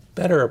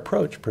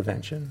approach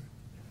prevention?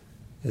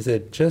 Is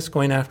it just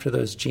going after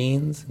those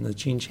genes and the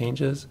gene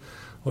changes,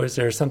 or is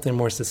there something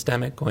more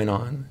systemic going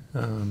on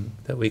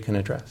that we can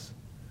address?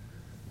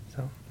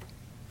 So,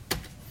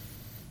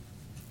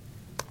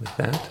 with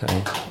that,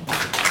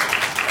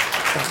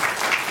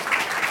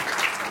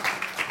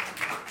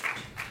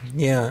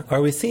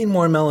 are we seeing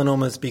more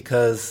melanomas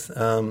because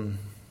the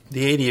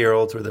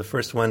 80-year-olds were the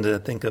first one to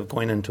think of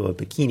going into a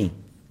bikini?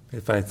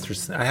 If I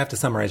have to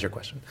summarize your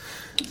question.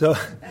 So,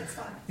 that's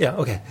fine. Yeah,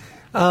 okay.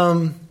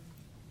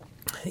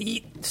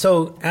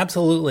 So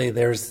absolutely,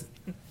 there's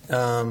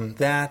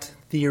that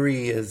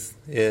theory is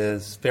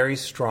very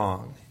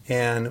strong,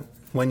 and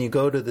when you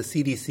go to the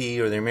CDC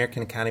or the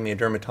American Academy of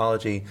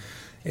Dermatology,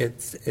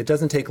 it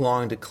doesn't take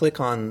long to click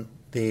on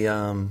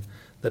the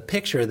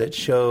picture that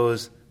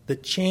shows the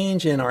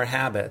change in our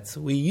habits.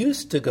 We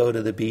used to go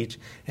to the beach,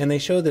 and they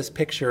show this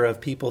picture of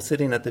people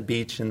sitting at the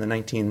beach in the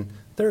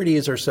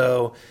 1930s or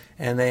so,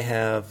 and they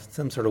have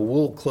some sort of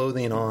wool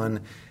clothing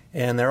on,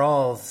 and they're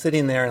all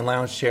sitting there in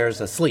lounge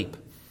chairs asleep.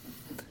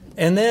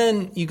 And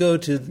then you go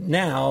to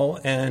now,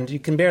 and you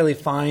can barely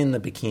find the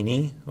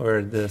bikini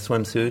or the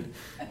swimsuit,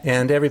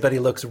 and everybody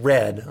looks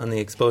red on the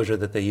exposure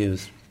that they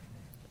use.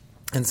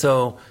 And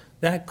so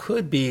that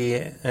could be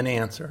an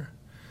answer.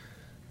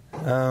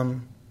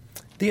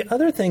 The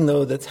other thing,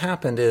 though, that's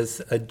happened is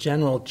a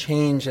general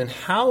change in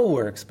how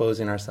we're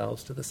exposing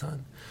ourselves to the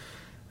sun.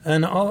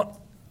 And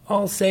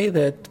I'll say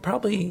that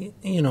probably,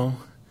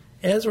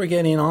 as we're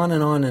getting on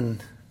and on in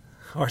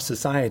our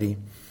society,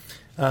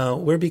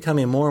 we're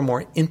becoming more and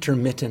more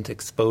intermittent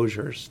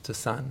exposures to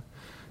sun.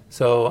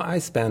 So I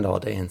spend all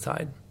day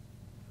inside.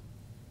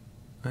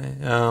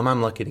 Right?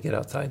 I'm lucky to get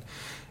outside.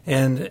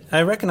 And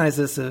I recognized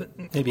this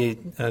maybe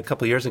a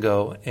couple years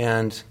ago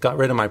and got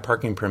rid of my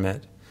parking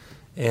permit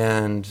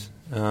and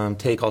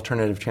take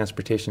alternative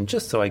transportation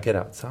just so I get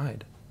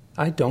outside.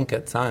 I don't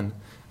get sun.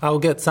 I'll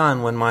get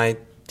sun when my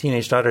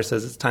teenage daughter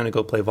says it's time to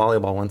go play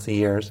volleyball once a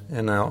year,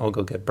 and I'll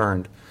go get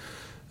burned.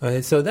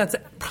 So that's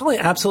probably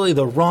absolutely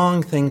the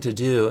wrong thing to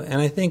do.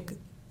 And I think,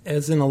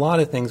 as in a lot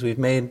of things, we've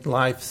made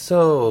life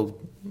so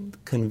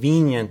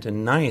convenient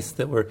and nice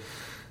that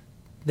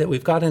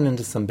we've gotten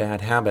into some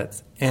bad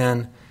habits.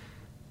 And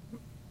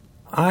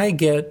I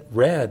get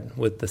red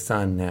with the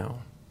sun now.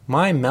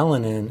 My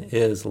melanin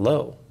is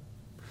low.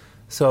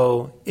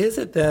 So is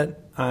it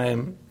that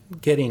I'm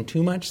getting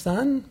too much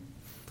sun?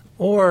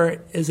 Or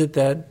is it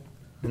that,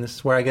 and this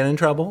is where I get in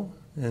trouble,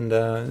 and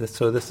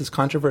so this is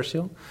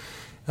controversial,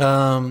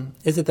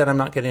 is it that I'm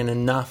not getting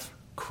enough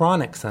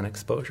chronic sun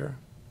exposure?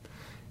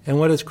 And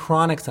what does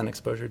chronic sun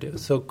exposure do?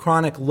 So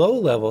chronic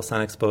low-level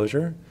sun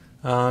exposure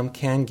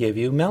can give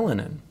you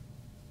melanin.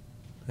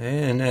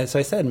 And as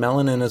I said,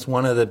 melanin is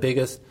one of the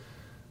biggest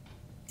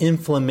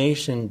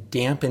inflammation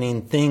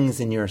dampening things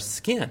in your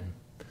skin.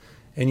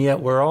 And yet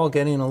we're all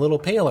getting a little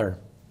paler.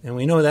 And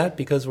we know that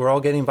because we're all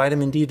getting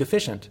vitamin D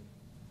deficient,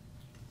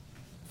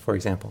 for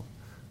example.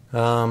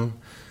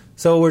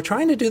 So we're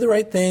trying to do the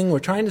right thing. We're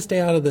trying to stay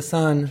out of the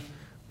sun.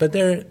 But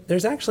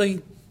there's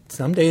actually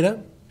some data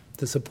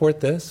to support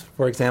this.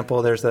 For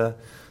example, there's a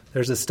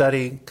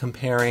study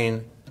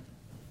comparing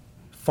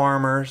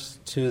farmers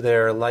to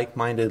their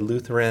like-minded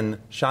Lutheran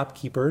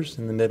shopkeepers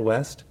in the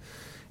Midwest,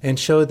 and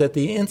showed that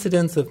the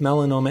incidence of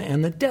melanoma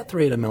and the death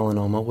rate of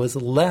melanoma was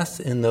less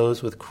in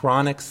those with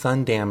chronic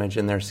sun damage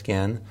in their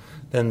skin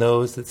than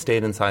those that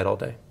stayed inside all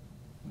day.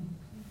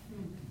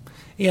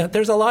 Yeah,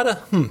 there's a lot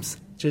of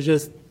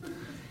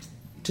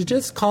to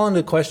just call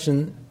into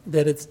question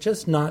that it's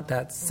just not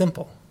that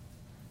simple.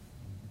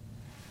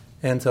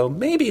 And so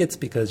maybe it's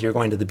because you're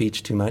going to the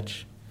beach too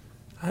much.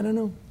 I don't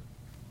know.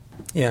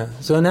 Yeah,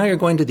 so now you're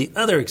going to the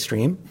other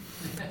extreme.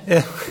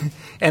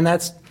 And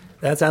that's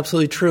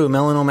absolutely true.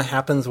 Melanoma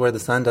happens where the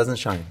sun doesn't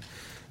shine.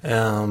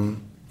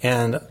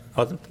 And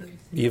I'll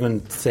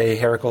even say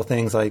heretical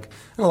things like,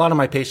 and a lot of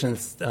my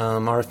patients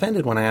are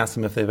offended when I ask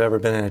them if they've ever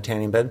been in a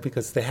tanning bed,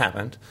 because they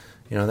haven't.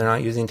 They're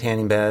not using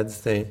tanning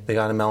beds. They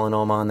got a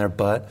melanoma on their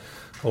butt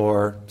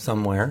or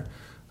somewhere.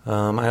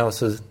 I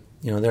also,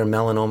 there are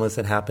melanomas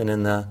that happen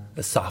in the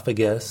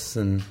esophagus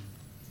and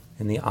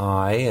in the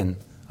eye and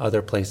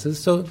other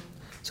places. So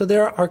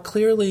there are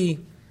clearly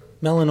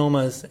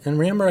melanomas. And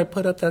remember, I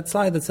put up that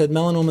slide that said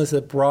melanoma is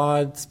a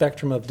broad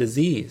spectrum of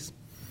disease.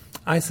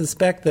 I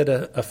suspect that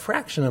a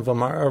fraction of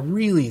them are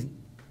really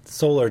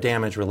solar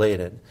damage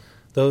related.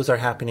 Those are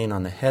happening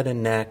on the head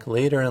and neck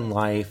later in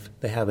life.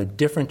 They have a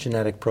different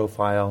genetic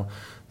profile.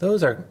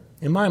 Those are,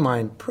 in my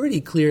mind, pretty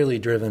clearly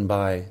driven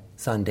by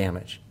sun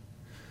damage.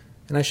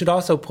 And I should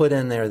also put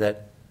in there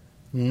that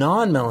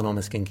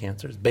non-melanoma skin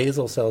cancers,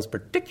 basal cells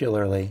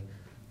particularly,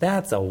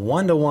 That's a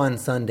 1-to-1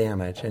 sun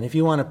damage. And if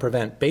you want to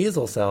prevent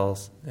basal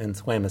cells and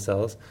squamous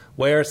cells,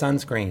 wear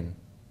sunscreen.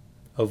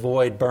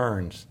 Avoid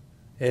burns.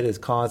 It is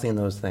causing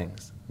those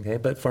things. Okay?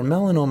 But for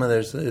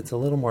melanoma, it's a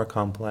little more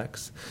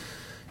complex.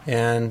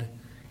 And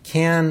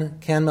can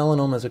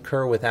melanomas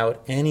occur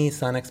without any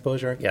sun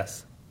exposure?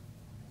 Yes.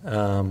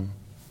 But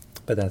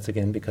that's,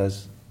 again,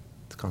 because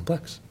it's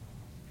complex.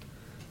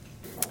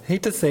 I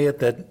hate to say it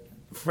that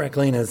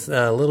freckling is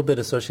a little bit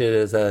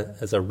associated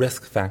as a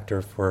risk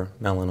factor for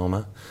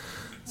melanoma.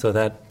 So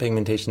that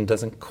pigmentation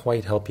doesn't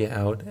quite help you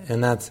out.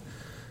 And that's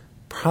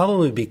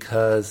probably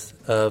because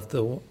of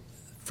the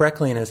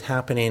freckling is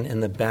happening in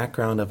the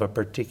background of a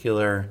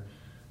particular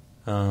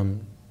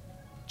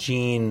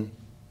gene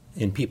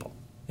in people.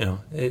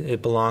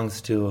 It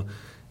belongs to,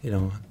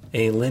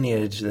 a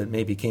lineage that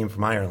maybe came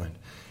from Ireland.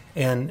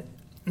 And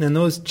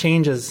those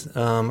changes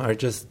are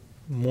just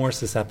more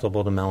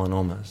susceptible to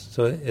melanomas.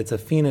 So it's a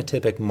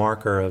phenotypic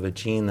marker of a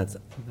gene that's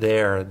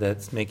there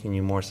that's making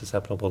you more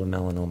susceptible to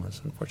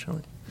melanomas,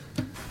 unfortunately.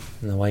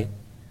 In the white.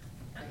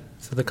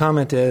 So the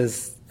comment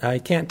is, I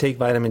can't take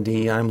vitamin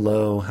D, I'm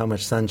low, how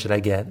much sun should I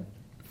get?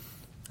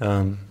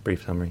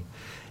 Brief summary.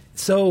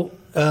 So,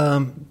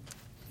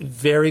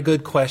 very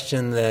good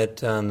question that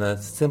the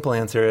simple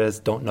answer is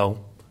don't know.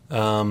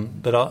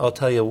 But I'll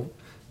tell you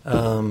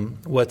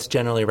what's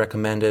generally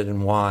recommended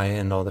and why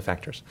and all the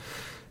factors.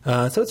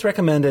 So it's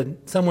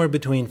recommended somewhere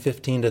between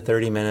 15 to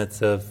 30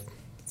 minutes of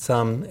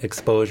some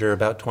exposure,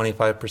 about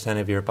 25%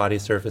 of your body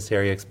surface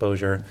area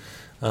exposure,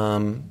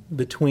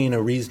 between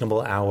a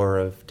reasonable hour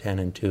of 10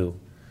 and 2.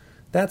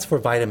 That's for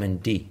vitamin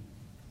D.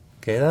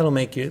 Okay, that'll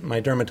make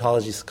my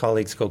dermatology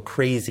colleagues go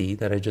crazy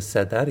that I just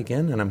said that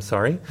again, and I'm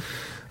sorry.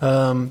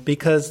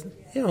 Because,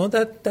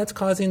 that's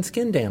causing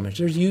skin damage.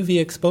 There's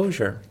UV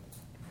exposure.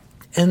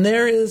 And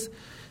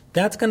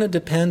that's going to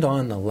depend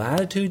on the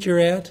latitude you're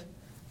at,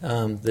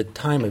 the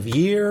time of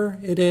year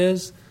it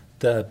is,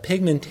 the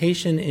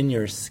pigmentation in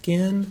your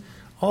skin,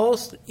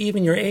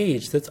 even your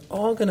age. That's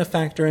all going to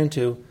factor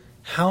into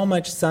how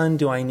much sun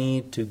do I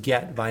need to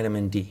get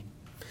vitamin D.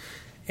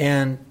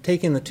 And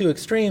taking the two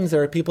extremes,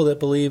 there are people that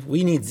believe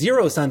we need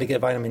 0 sun to get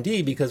vitamin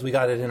D because we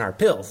got it in our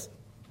pills.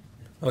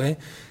 Okay?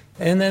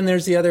 And then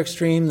there's the other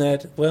extreme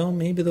that, well,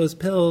 maybe those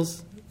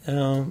pills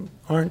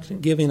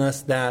aren't giving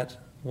us that,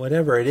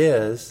 whatever it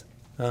is,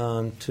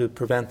 to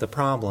prevent the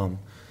problem.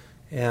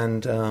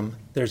 And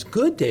there's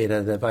good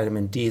data that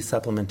vitamin D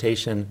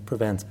supplementation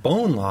prevents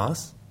bone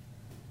loss.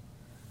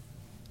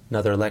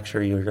 Another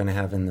lecture you're going to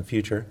have in the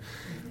future.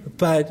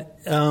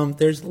 But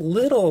there's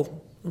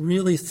little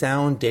really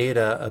sound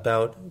data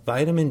about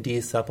vitamin D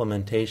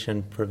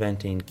supplementation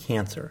preventing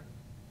cancer.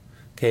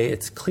 Okay,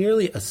 it's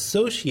clearly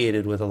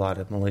associated with a lot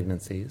of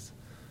malignancies,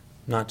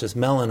 not just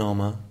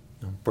melanoma,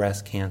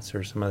 breast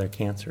cancer, some other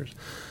cancers.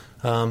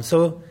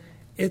 So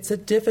it's a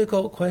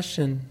difficult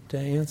question to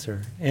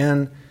answer.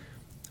 And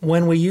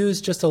when we use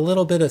just a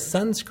little bit of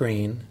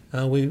sunscreen,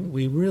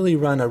 we really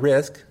run a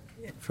risk,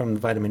 from the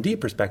vitamin D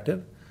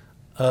perspective,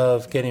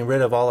 of getting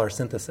rid of all our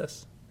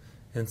synthesis.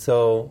 And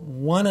so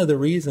one of the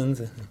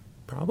reasons,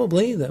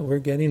 probably, that we're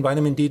getting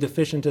vitamin D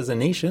deficient as a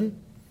nation,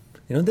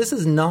 this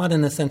is not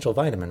an essential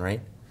vitamin,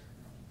 right?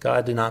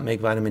 God did not make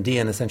vitamin D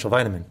an essential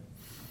vitamin.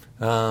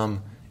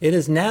 It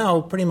is now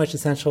pretty much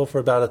essential for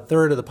about a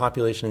third of the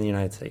population in the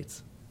United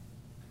States,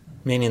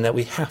 meaning that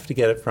we have to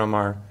get it from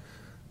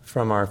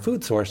our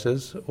food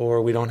sources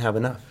or we don't have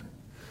enough.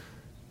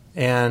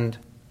 And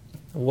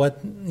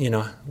what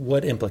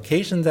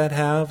implications that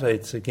have,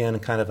 it's again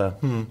kind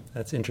of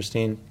that's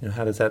interesting.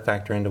 How does that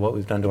factor into what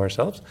we've done to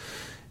ourselves?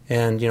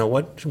 And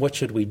what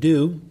should we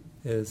do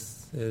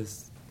is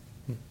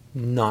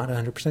not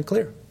 100%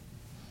 clear.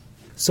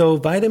 So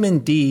vitamin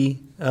D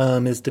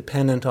is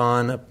dependent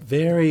on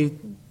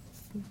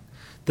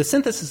the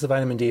synthesis of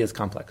vitamin D is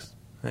complex.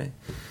 Right?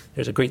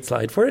 There's a great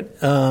slide for it.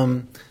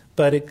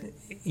 But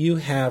you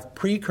have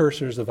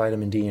precursors of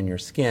vitamin D in your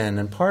skin,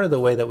 and part of the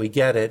way that we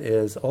get it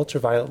is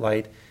ultraviolet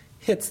light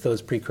hits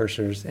those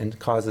precursors and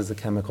causes a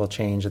chemical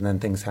change, and then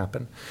things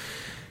happen.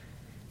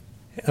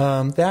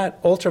 That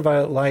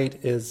ultraviolet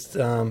light is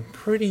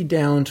pretty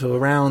down to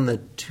around the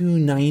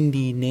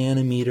 290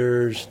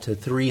 nanometers to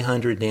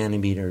 300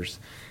 nanometers,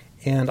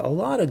 and a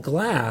lot of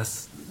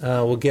glass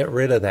will get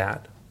rid of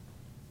that,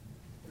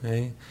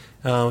 okay?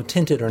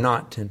 Tinted or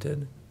not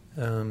tinted.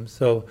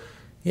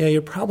 Yeah,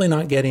 you're probably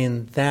not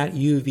getting that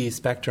UV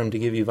spectrum to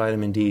give you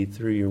vitamin D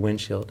through your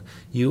windshield.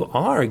 You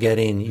are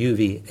getting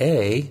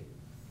UVA,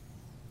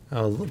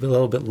 a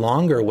little bit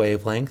longer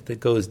wavelength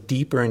that goes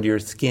deeper into your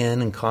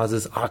skin and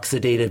causes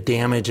oxidative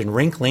damage and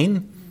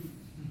wrinkling,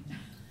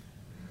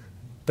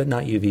 but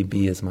not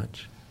UVB as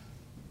much.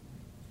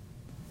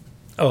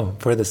 Oh,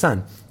 for the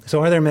sun.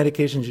 So are there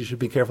medications you should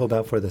be careful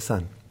about for the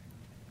sun?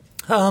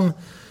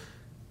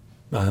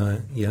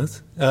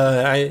 Yes.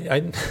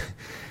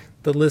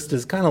 The list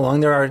is kind of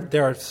long. There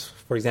are,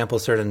 for example,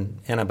 certain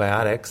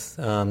antibiotics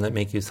that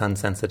make you sun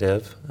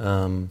sensitive.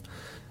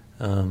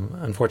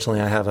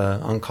 Unfortunately, I have an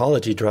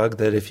oncology drug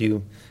that if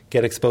you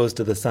get exposed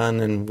to the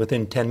sun and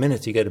within 10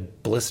 minutes you get a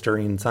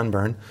blistering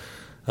sunburn.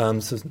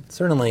 So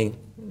certainly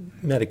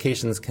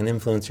medications can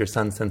influence your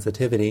sun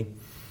sensitivity.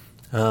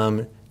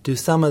 Do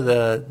some of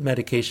the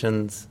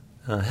medications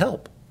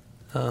help?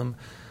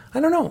 I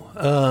don't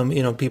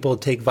know. People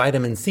take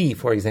vitamin C,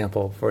 for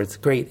example, for its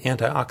great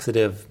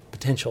antioxidant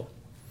potential.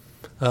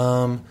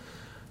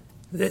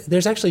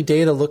 There's actually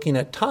data looking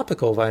at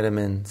topical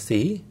vitamin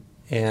C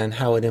and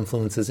how it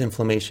influences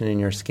inflammation in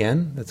your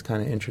skin. That's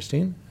kind of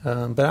interesting.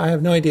 But I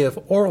have no idea if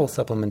oral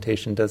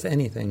supplementation does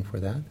anything for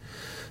that.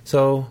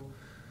 So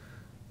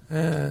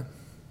I'm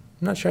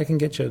not sure I can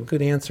get you a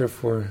good answer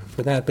for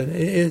that, but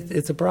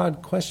it's a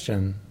broad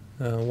question.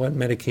 What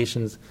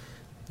medications?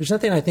 There's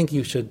nothing I think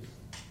you should,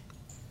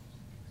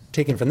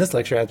 taken from this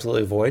lecture,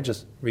 absolutely avoid.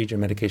 Just read your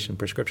medication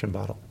prescription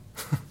bottle.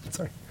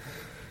 Sorry.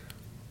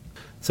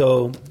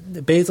 So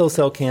the basal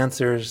cell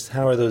cancers,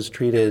 how are those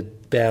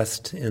treated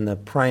best in the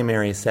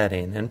primary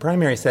setting? In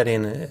primary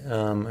setting,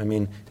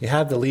 you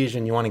have the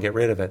lesion, you want to get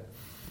rid of it.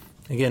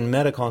 Again,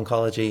 medical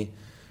oncology,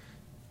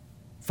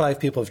 5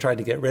 people have tried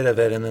to get rid of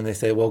it, and then they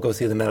say, well, go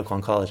see the medical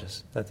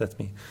oncologist. That's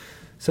me.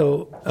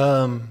 So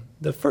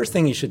the first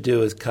thing you should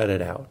do is cut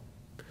it out.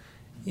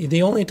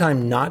 The only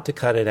time not to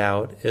cut it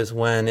out is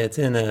when it's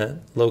in a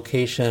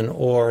location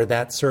or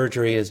that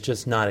surgery is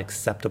just not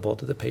acceptable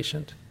to the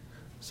patient.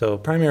 So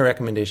primary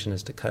recommendation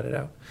is to cut it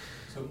out.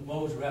 So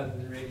Mohs rather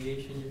than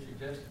radiation, you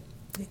suggest?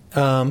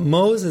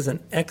 Mohs is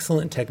an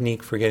excellent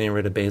technique for getting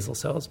rid of basal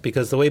cells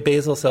because the way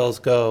basal cells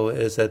go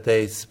is that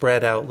they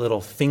spread out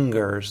little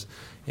fingers,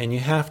 and you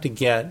have to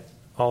get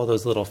all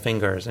those little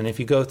fingers. And if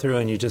you go through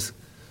and you just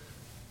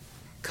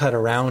cut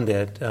around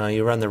it,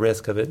 you run the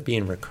risk of it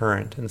being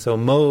recurrent. And so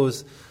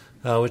Mohs,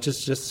 which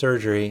is just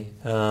surgery,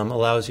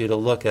 allows you to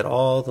look at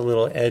all the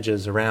little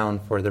edges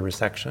around for the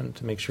resection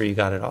to make sure you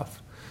got it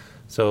off.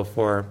 So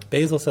for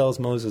basal cells,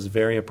 Mohs is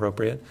very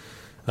appropriate.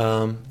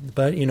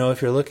 But,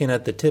 if you're looking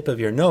at the tip of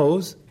your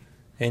nose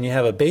and you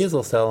have a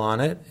basal cell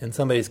on it and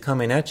somebody's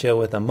coming at you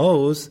with a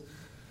Mohs,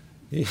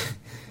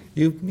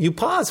 you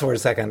pause for a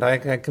second.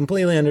 I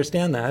completely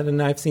understand that.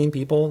 And I've seen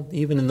people,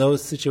 even in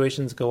those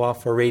situations, go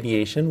off for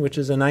radiation, which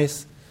is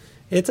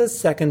it's a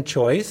second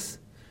choice.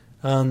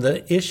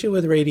 The issue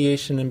with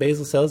radiation in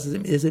basal cells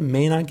is it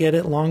may not get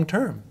it long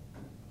term.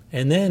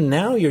 And then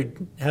now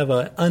you have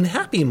an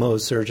unhappy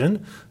Mohs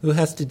surgeon who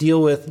has to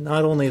deal with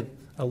not only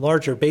a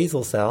larger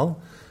basal cell,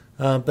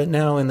 but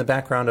now in the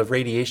background of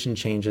radiation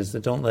changes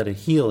that don't let it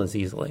heal as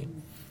easily.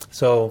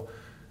 So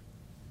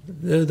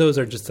those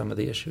are just some of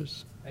the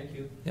issues. Thank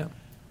you.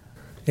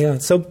 Yeah.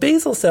 So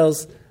basal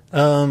cells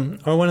are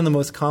one of the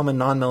most common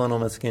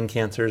non-melanoma skin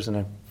cancers,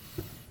 and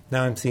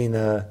now I'm seeing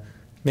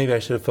maybe I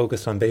should have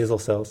focused on basal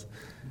cells.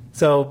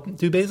 So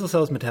do basal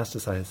cells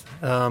metastasize?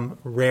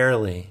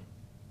 Rarely.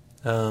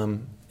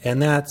 And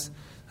that's,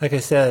 like I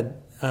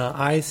said,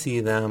 I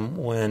see them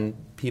when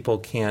people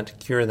can't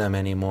cure them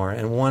anymore.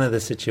 And one of the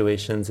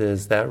situations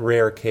is that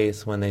rare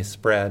case when they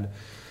spread.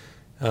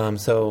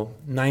 So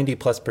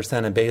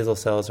 90+% of basal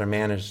cells are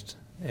managed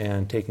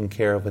and taken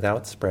care of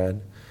without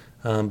spread.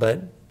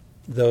 But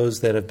those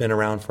that have been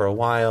around for a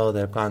while, that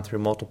have gone through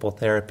multiple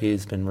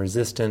therapies, been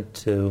resistant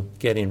to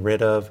getting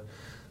rid of,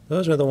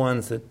 those are the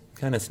ones that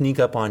kind of sneak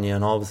up on you,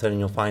 and all of a sudden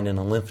you'll find in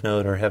a lymph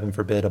node or, heaven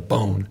forbid, a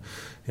bone.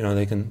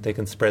 They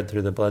can spread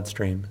through the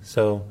bloodstream.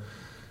 So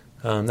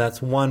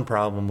that's one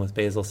problem with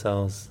basal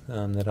cells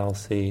that I'll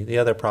see. The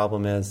other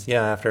problem is,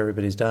 after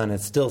everybody's done,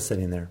 it's still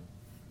sitting there.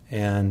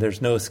 And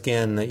there's no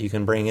skin that you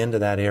can bring into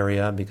that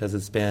area because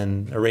it's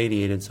been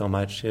irradiated so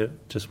much, it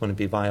just wouldn't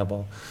be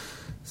viable.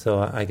 So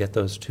I get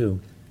those too.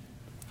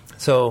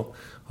 So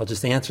I'll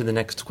just answer the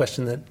next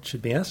question that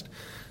should be asked.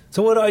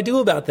 So what do I do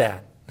about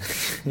that?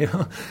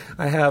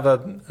 I have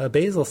a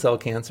basal cell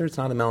cancer. It's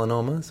not a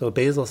melanoma. So a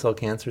basal cell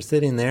cancer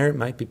sitting there. It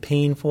might be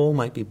painful,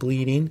 might be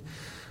bleeding.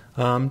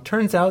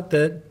 Turns out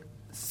that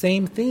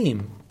same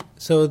theme.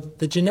 So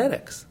the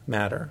genetics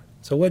matter.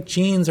 So what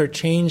genes are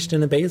changed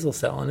in a basal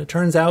cell? And it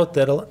turns out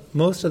that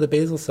most of the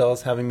basal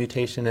cells have a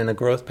mutation in a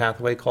growth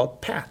pathway called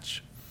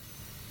PATCH.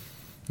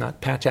 Not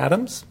Patch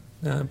Adams,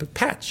 but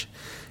PATCH.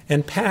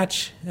 And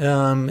PATCH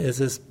is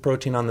this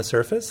protein on the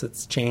surface.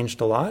 It's changed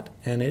a lot,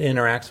 and it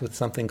interacts with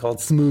something called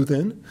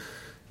smoothin.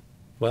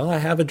 Well, I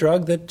have a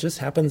drug that just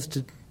happens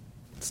to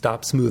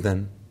stop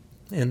smoothin.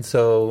 And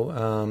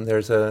so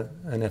there's an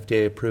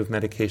FDA-approved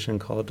medication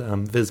called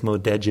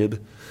Vismodegib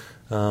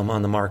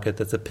on the market.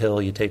 That's a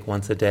pill you take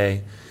once a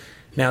day.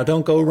 Now,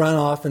 don't go run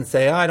off and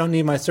say, I don't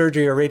need my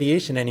surgery or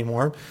radiation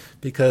anymore,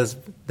 because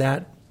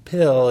that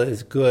pill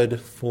is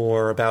good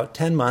for about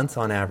 10 months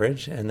on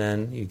average, and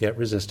then you get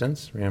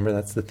resistance. Remember,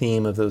 that's the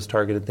theme of those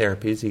targeted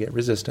therapies. You get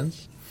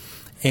resistance.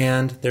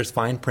 And there's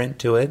fine print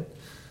to it.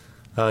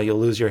 You'll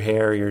lose your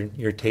hair,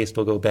 your taste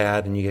will go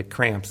bad, and you get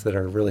cramps that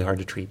are really hard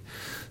to treat.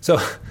 So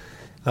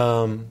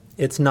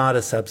it's not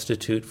a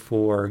substitute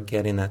for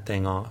getting that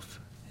thing off.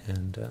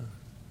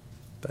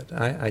 But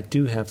I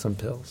do have some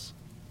pills.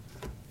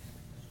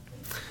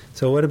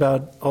 So what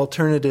about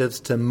alternatives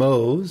to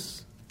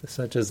Mohs,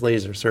 such as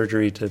laser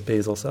surgery to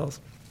basal cells?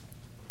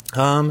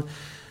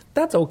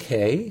 That's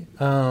okay.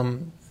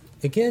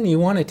 again, you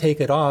want to take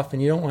it off,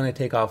 and you don't want to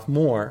take off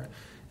more.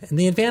 And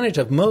the advantage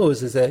of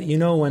Mohs is that you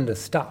know when to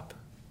stop.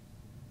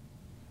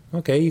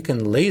 Okay, you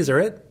can laser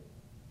it.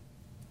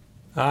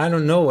 I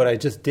don't know what I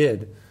just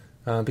did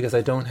because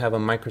I don't have a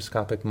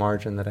microscopic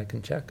margin that I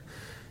can check.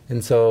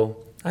 And so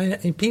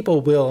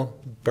people will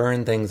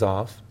burn things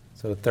off.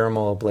 So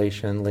thermal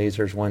ablation,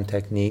 laser is one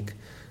technique.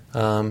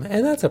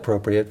 And that's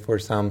appropriate for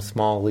some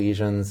small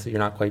lesions that you're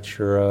not quite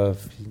sure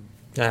of.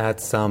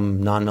 That's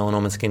some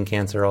non-melanoma skin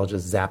cancer, I'll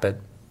just zap it.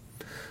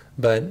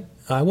 But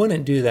I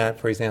wouldn't do that,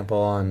 for example,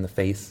 on the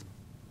face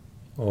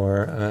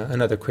or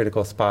another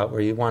critical spot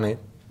where you want to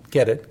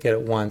get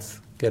it once,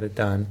 get it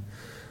done.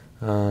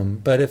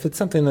 But if it's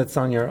something that's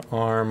on your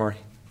arm or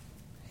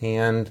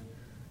hand,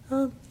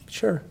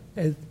 sure,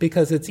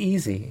 because it's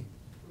easy.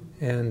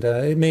 And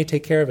it may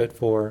take care of it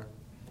for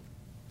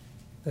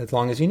as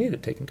long as you need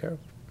it taken care of.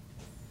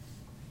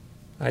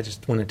 I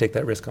just want to take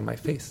that risk on my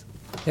face.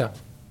 Yeah.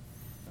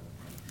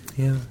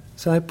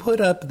 So I put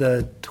up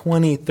the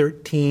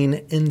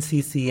 2013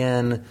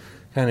 NCCN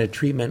kind of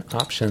treatment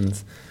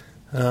options.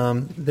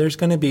 There's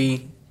going to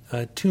be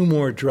 2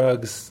 more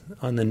drugs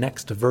on the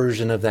next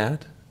version of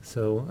that.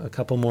 So a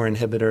couple more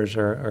inhibitors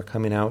are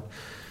coming out.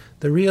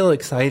 The real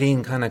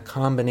exciting kind of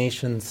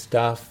combination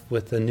stuff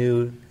with the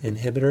new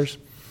inhibitors,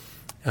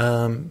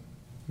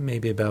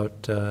 maybe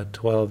about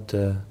 12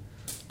 to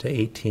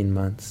 18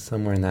 months,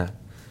 somewhere in that.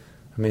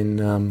 I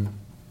mean,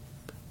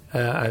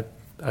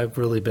 I've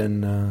really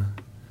been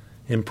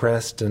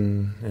impressed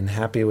and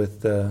happy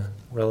with the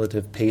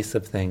relative pace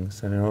of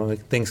things. I know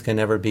things can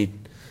never be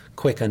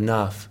quick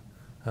enough,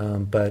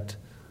 but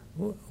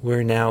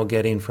we're now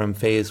getting from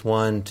phase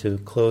 1 to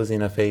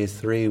closing a phase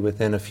 3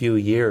 within a few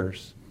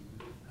years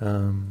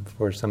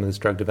for some of this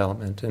drug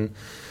development. And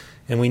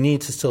we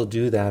need to still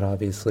do that,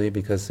 obviously,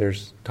 because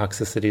there's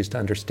toxicities to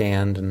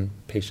understand and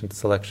patient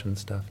selection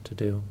stuff to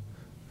do.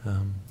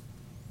 Are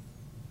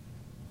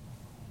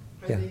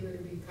they going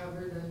to be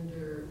covered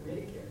under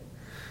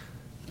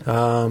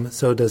Medicare?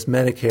 So does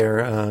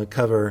Medicare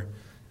cover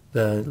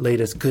the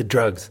latest good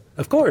drugs?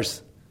 Of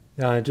course,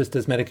 just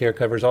as Medicare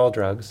covers all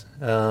drugs.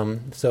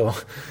 So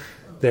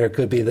there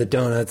could be the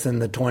donuts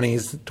and the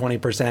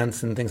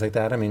 20% and things like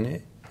that. I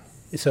mean,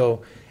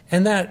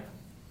 and that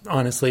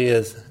honestly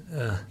is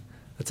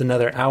that's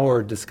another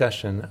hour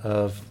discussion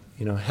of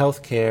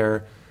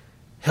healthcare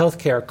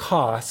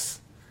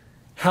costs.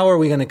 How are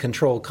we going to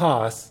control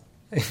costs?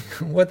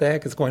 What the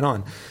heck is going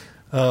on?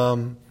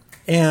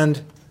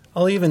 And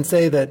I'll even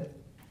say that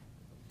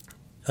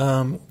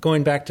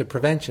going back to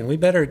prevention, we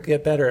better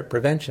get better at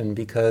prevention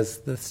because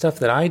the stuff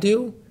that I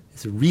do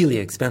is really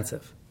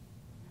expensive.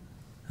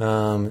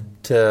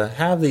 To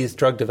have these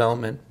drug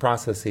development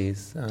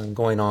processes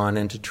going on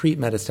and to treat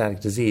metastatic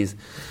disease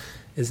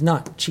is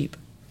not cheap.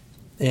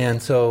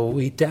 And so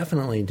we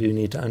definitely do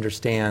need to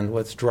understand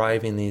what's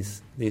driving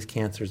these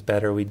cancers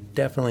better. We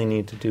definitely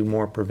need to do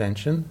more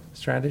prevention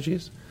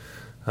strategies.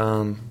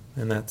 And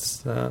that's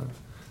the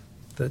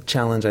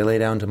challenge I lay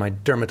down to my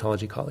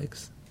dermatology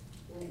colleagues.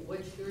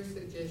 What's your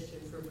suggestion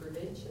for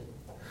prevention?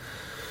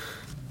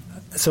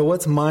 So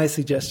what's my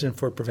suggestion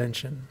for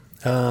prevention?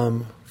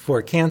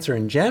 For cancer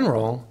in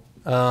general,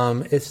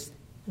 it's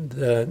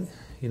that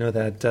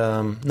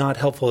not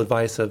helpful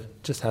advice of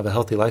just have a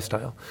healthy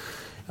lifestyle.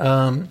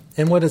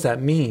 And what does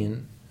that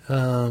mean?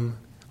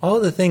 All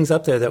the things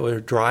up there that were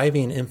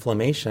driving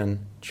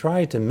inflammation,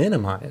 try to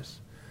minimize.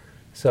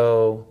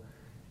 So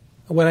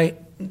what I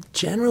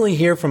generally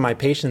hear from my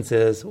patients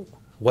is,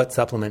 what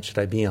supplement should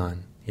I be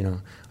on?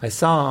 I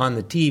saw on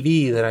the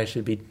TV that I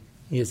should be,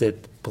 is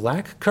it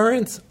black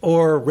currants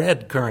or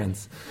red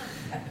currants?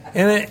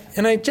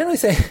 And I generally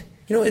say,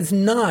 it's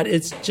not.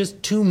 It's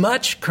just too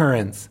much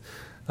currants.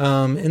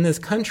 In this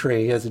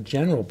country, as a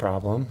general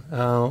problem,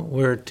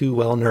 we're too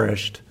well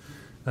nourished.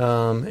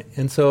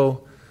 And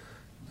so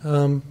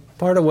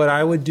part of what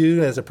I would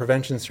do as a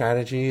prevention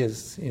strategy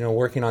is,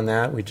 working on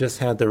that. We just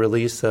had the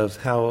release of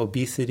how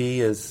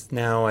obesity is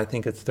now, I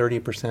think it's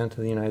 30% of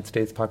the United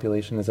States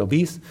population is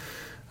obese.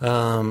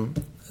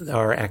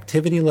 Our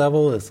activity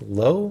level is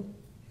low.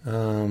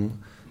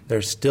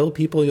 There's still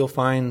people you'll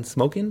find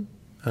smoking.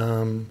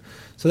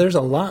 So there's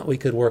a lot we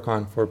could work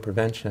on for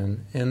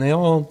prevention. And they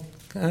all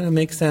kind of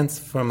make sense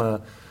from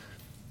a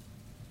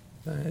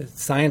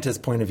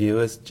scientist point of view,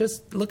 is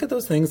just look at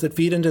those things that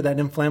feed into that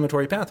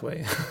inflammatory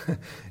pathway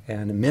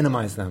and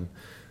minimize them.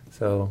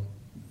 So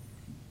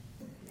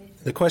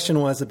the question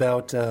was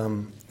about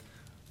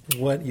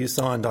what you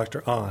saw in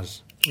Dr.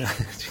 Oz.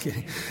 Just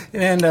kidding.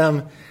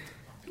 And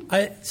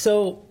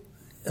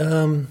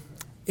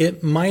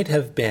it might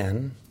have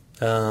been,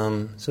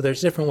 so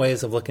there's different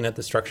ways of looking at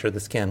the structure of the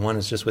skin. One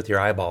is just with your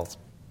eyeballs.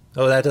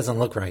 Oh, that doesn't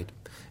look right.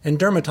 And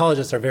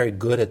dermatologists are very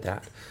good at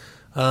that.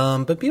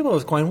 But people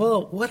was going,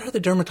 well, what are the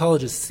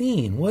dermatologists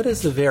seeing? What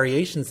is the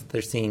variations that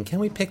they're seeing? Can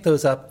we pick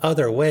those up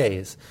other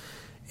ways?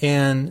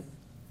 And,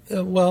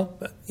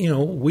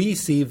 we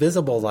see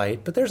visible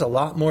light, but there's a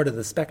lot more to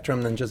the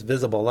spectrum than just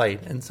visible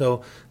light. And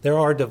so there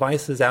are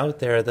devices out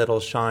there that'll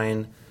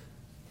shine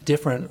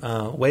different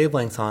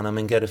wavelengths on them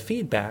and get a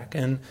feedback.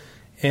 And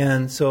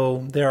And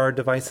so there are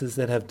devices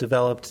that have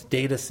developed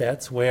data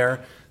sets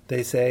where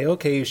they say,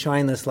 okay, you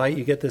shine this light,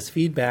 you get this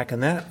feedback,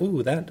 and that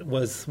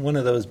was one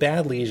of those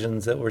bad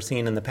lesions that we're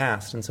seeing in the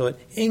past. And so it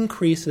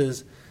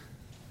increases,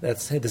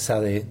 this is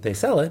how they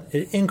sell it,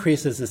 it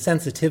increases the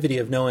sensitivity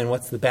of knowing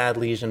what's the bad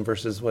lesion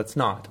versus what's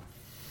not.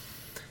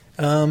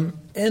 And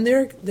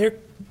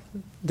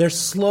they're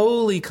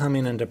slowly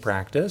coming into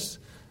practice.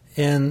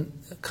 And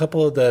a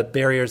couple of the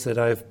barriers that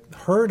I've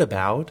heard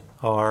about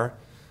are,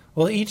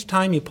 well, each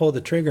time you pull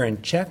the trigger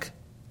and check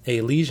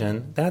a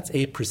lesion, that's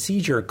a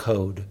procedure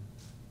code.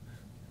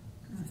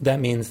 That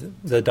means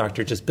the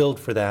doctor just billed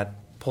for that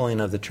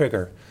pulling of the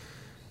trigger.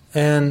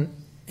 And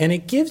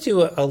it gives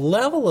you a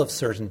level of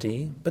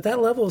certainty, but that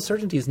level of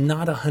certainty is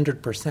not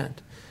 100%.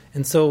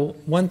 And so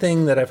one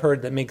thing that I've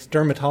heard that makes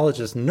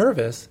dermatologists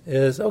nervous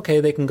is, okay,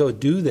 they can go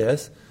do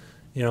this,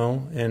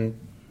 and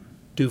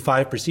do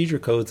 5 procedure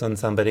codes on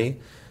somebody,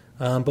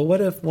 but what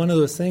if one of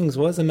those things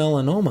was a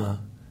melanoma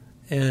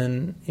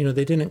and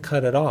they didn't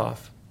cut it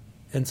off?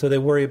 And so they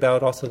worry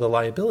about also the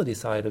liability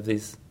side of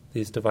these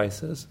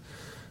devices.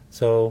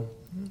 So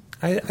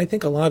I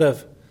think a lot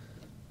of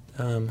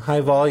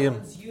high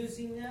volume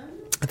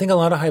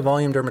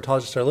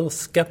dermatologists are a little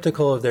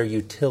skeptical of their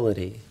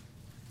utility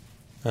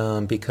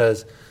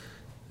because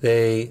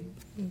they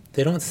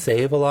don't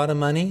save a lot of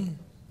money.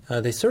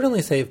 They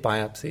certainly save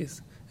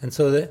biopsies. And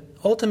so that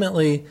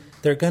ultimately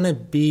they're going to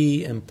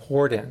be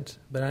important,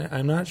 but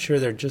I'm not sure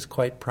they're just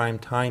quite prime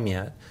time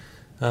yet.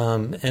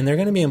 And they're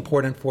going to be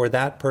important for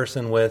that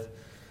person with,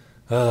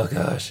 oh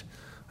gosh,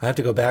 I have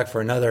to go back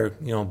for another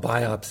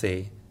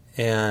biopsy,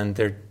 and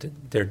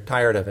they're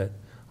tired of it.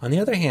 On the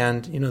other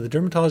hand, the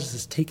dermatologist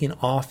is taking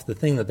off the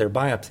thing that they're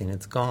biopsying.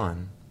 It's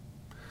gone.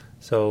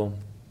 So,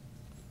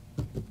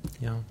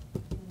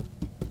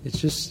 it's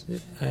just,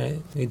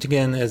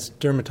 again, as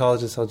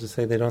dermatologists, I'll just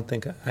say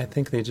I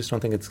think they just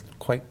don't think it's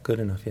quite good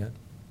enough yet.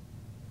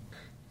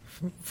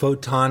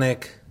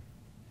 Photonic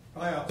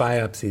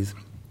biopsies.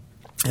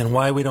 And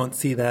why we don't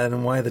see that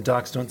and why the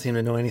docs don't seem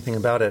to know anything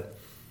about it.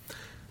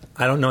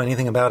 I don't know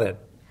anything about it.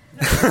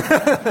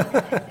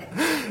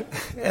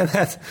 And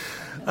that's,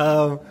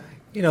 so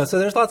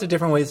there's lots of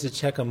different ways to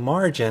check a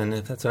margin,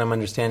 if that's what I'm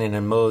understanding,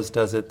 and Mohs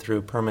does it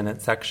through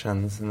permanent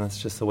sections, and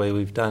that's just the way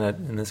we've done it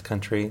in this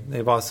country.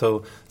 They've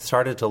also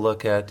started to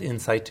look at in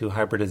situ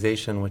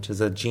hybridization, which is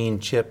a gene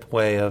chip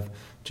way of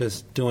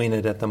just doing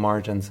it at the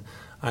margins.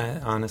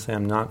 Honestly,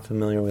 I'm not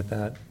familiar with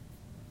that.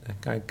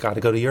 I got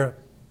to go to Europe.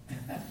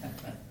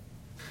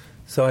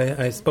 So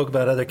I spoke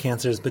about other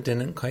cancers, but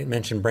didn't quite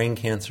mention brain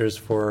cancers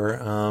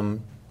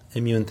for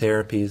immune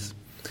therapies.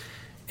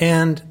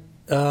 And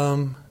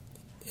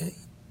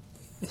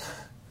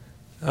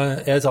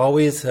as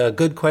always, a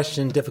good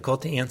question,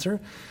 difficult to answer.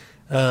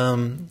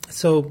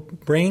 So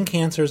brain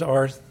cancers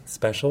are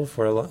special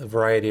for a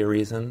variety of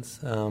reasons.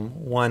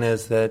 One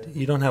is that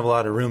you don't have a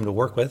lot of room to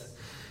work with.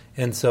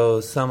 And so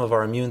some of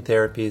our immune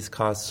therapies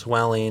cause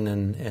swelling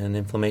and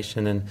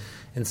inflammation.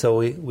 And so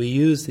we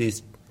use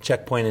these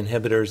checkpoint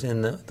inhibitors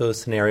in those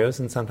scenarios,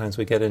 and sometimes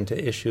we get into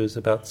issues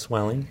about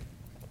swelling.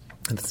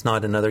 And it's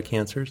not in other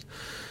cancers.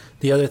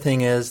 The other thing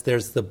is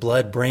there's the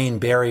blood-brain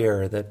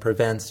barrier that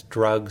prevents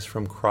drugs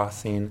from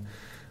crossing.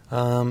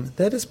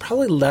 That is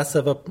probably less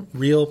of a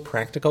real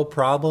practical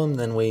problem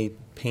than we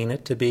paint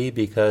it to be,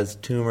 because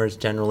tumors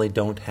generally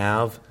don't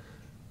have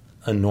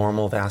a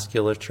normal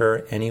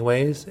vasculature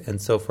anyways.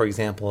 And so, for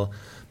example,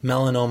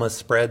 melanoma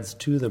spreads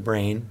to the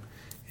brain,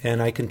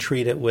 and I can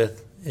treat it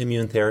with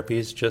immune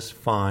therapies just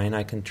fine.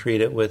 I can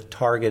treat it with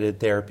targeted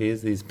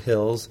therapies, these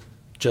pills,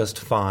 just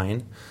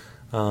fine.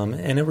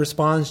 And it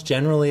responds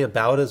generally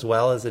about as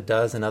well as it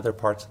does in other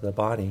parts of the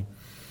body.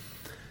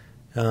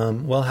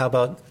 Well, how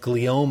about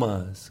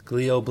gliomas,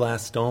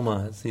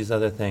 glioblastomas, these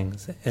other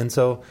things? And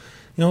so,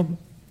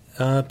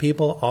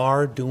 people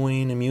are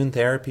doing immune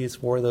therapies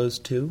for those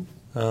too.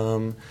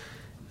 And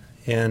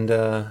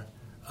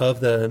of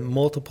the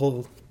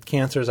multiple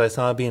cancers I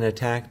saw being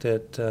attacked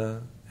at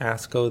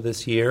ASCO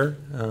this year,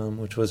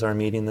 which was our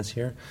meeting this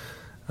year,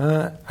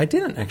 I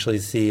didn't actually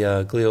see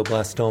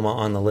glioblastoma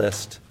on the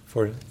list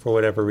for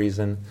whatever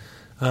reason.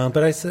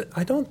 But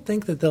I don't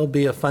think that there'll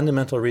be a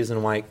fundamental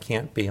reason why it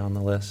can't be on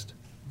the list.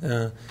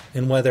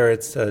 And whether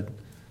it's a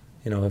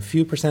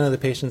few percent of the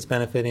patients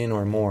benefiting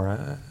or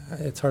more,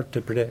 it's hard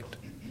to predict.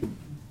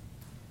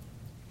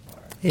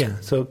 Yeah,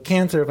 so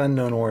cancer of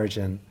unknown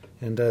origin.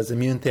 And does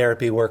immune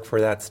therapy work for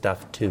that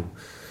stuff too?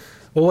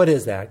 Well, what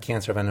is that,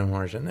 cancer of unknown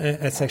origin?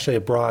 It's actually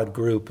a broad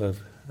group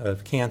of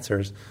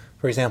cancers.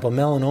 For example,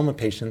 melanoma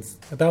patients,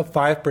 about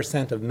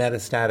 5% of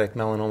metastatic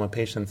melanoma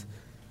patients,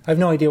 I have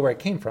no idea where it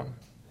came from.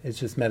 It's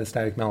just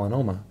metastatic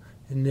melanoma.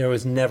 And there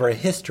was never a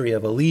history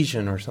of a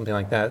lesion or something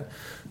like that.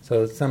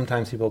 So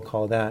sometimes people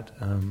call that,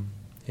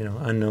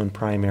 unknown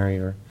primary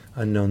or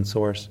unknown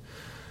source.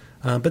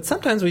 But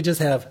sometimes we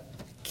just have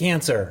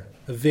cancer,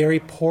 a very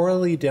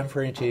poorly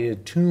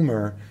differentiated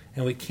tumor,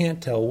 and we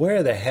can't tell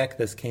where the heck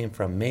this came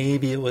from.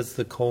 Maybe it was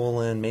the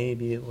colon,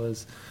 maybe it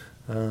was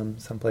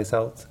someplace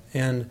else.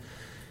 And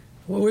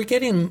Well, we're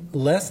getting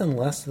less and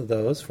less of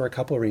those for a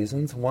couple of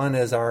reasons. One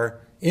is our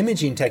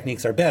imaging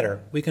techniques are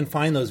better. We can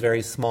find those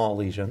very small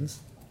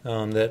lesions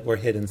that were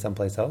hidden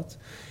someplace else.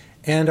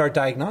 And our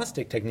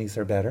diagnostic techniques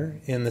are better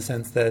in the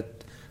sense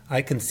that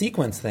I can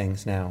sequence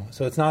things now.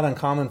 So it's not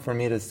uncommon for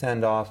me to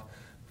send off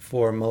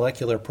for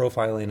molecular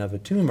profiling of a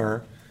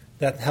tumor.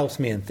 That helps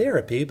me in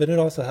therapy, but it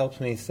also helps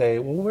me say,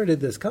 well, where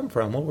did this come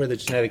from? What were the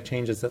genetic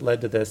changes that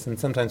led to this? And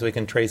sometimes we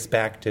can trace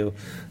back to,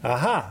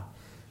 aha,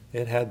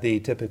 it had the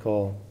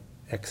typical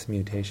X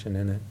mutation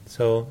in it.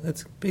 So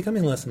it's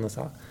becoming less and less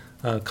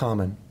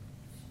common.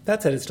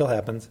 That said, it still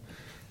happens.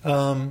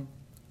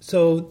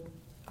 So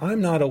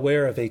I'm not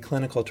aware of a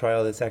clinical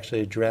trial that's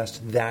actually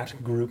addressed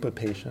that group of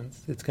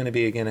patients. It's going to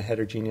be, again, a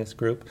heterogeneous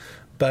group.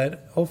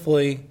 But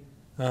hopefully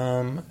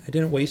I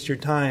didn't waste your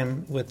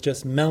time with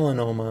just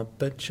melanoma,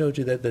 but showed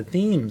you that the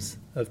themes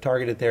of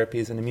targeted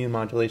therapies and immune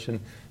modulation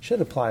should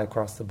apply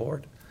across the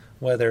board,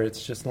 whether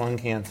it's just lung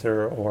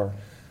cancer or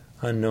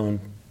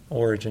unknown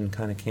origin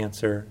kind of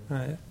cancer.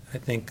 I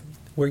think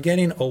we're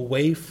getting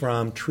away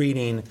from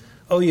treating,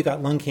 oh, you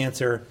got lung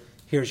cancer,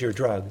 here's your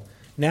drug.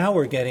 Now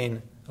we're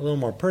getting a little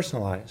more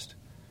personalized.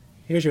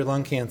 Here's your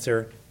lung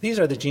cancer. These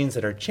are the genes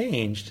that are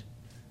changed,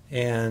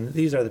 and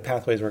these are the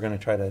pathways we're going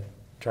to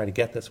try to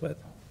get this with,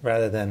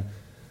 rather than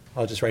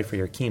I'll just write for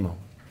your chemo.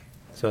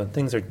 So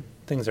things are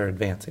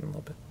advancing a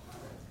little bit.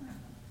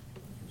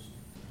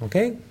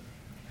 Okay?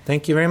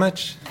 Thank you very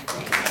much.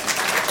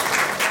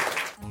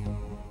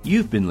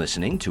 You've been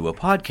listening to a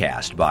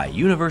podcast by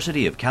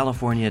University of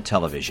California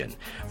Television.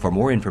 For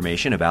more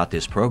information about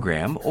this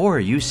program or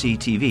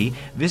UCTV,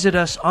 visit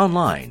us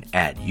online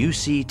at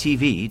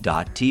uctv.tv.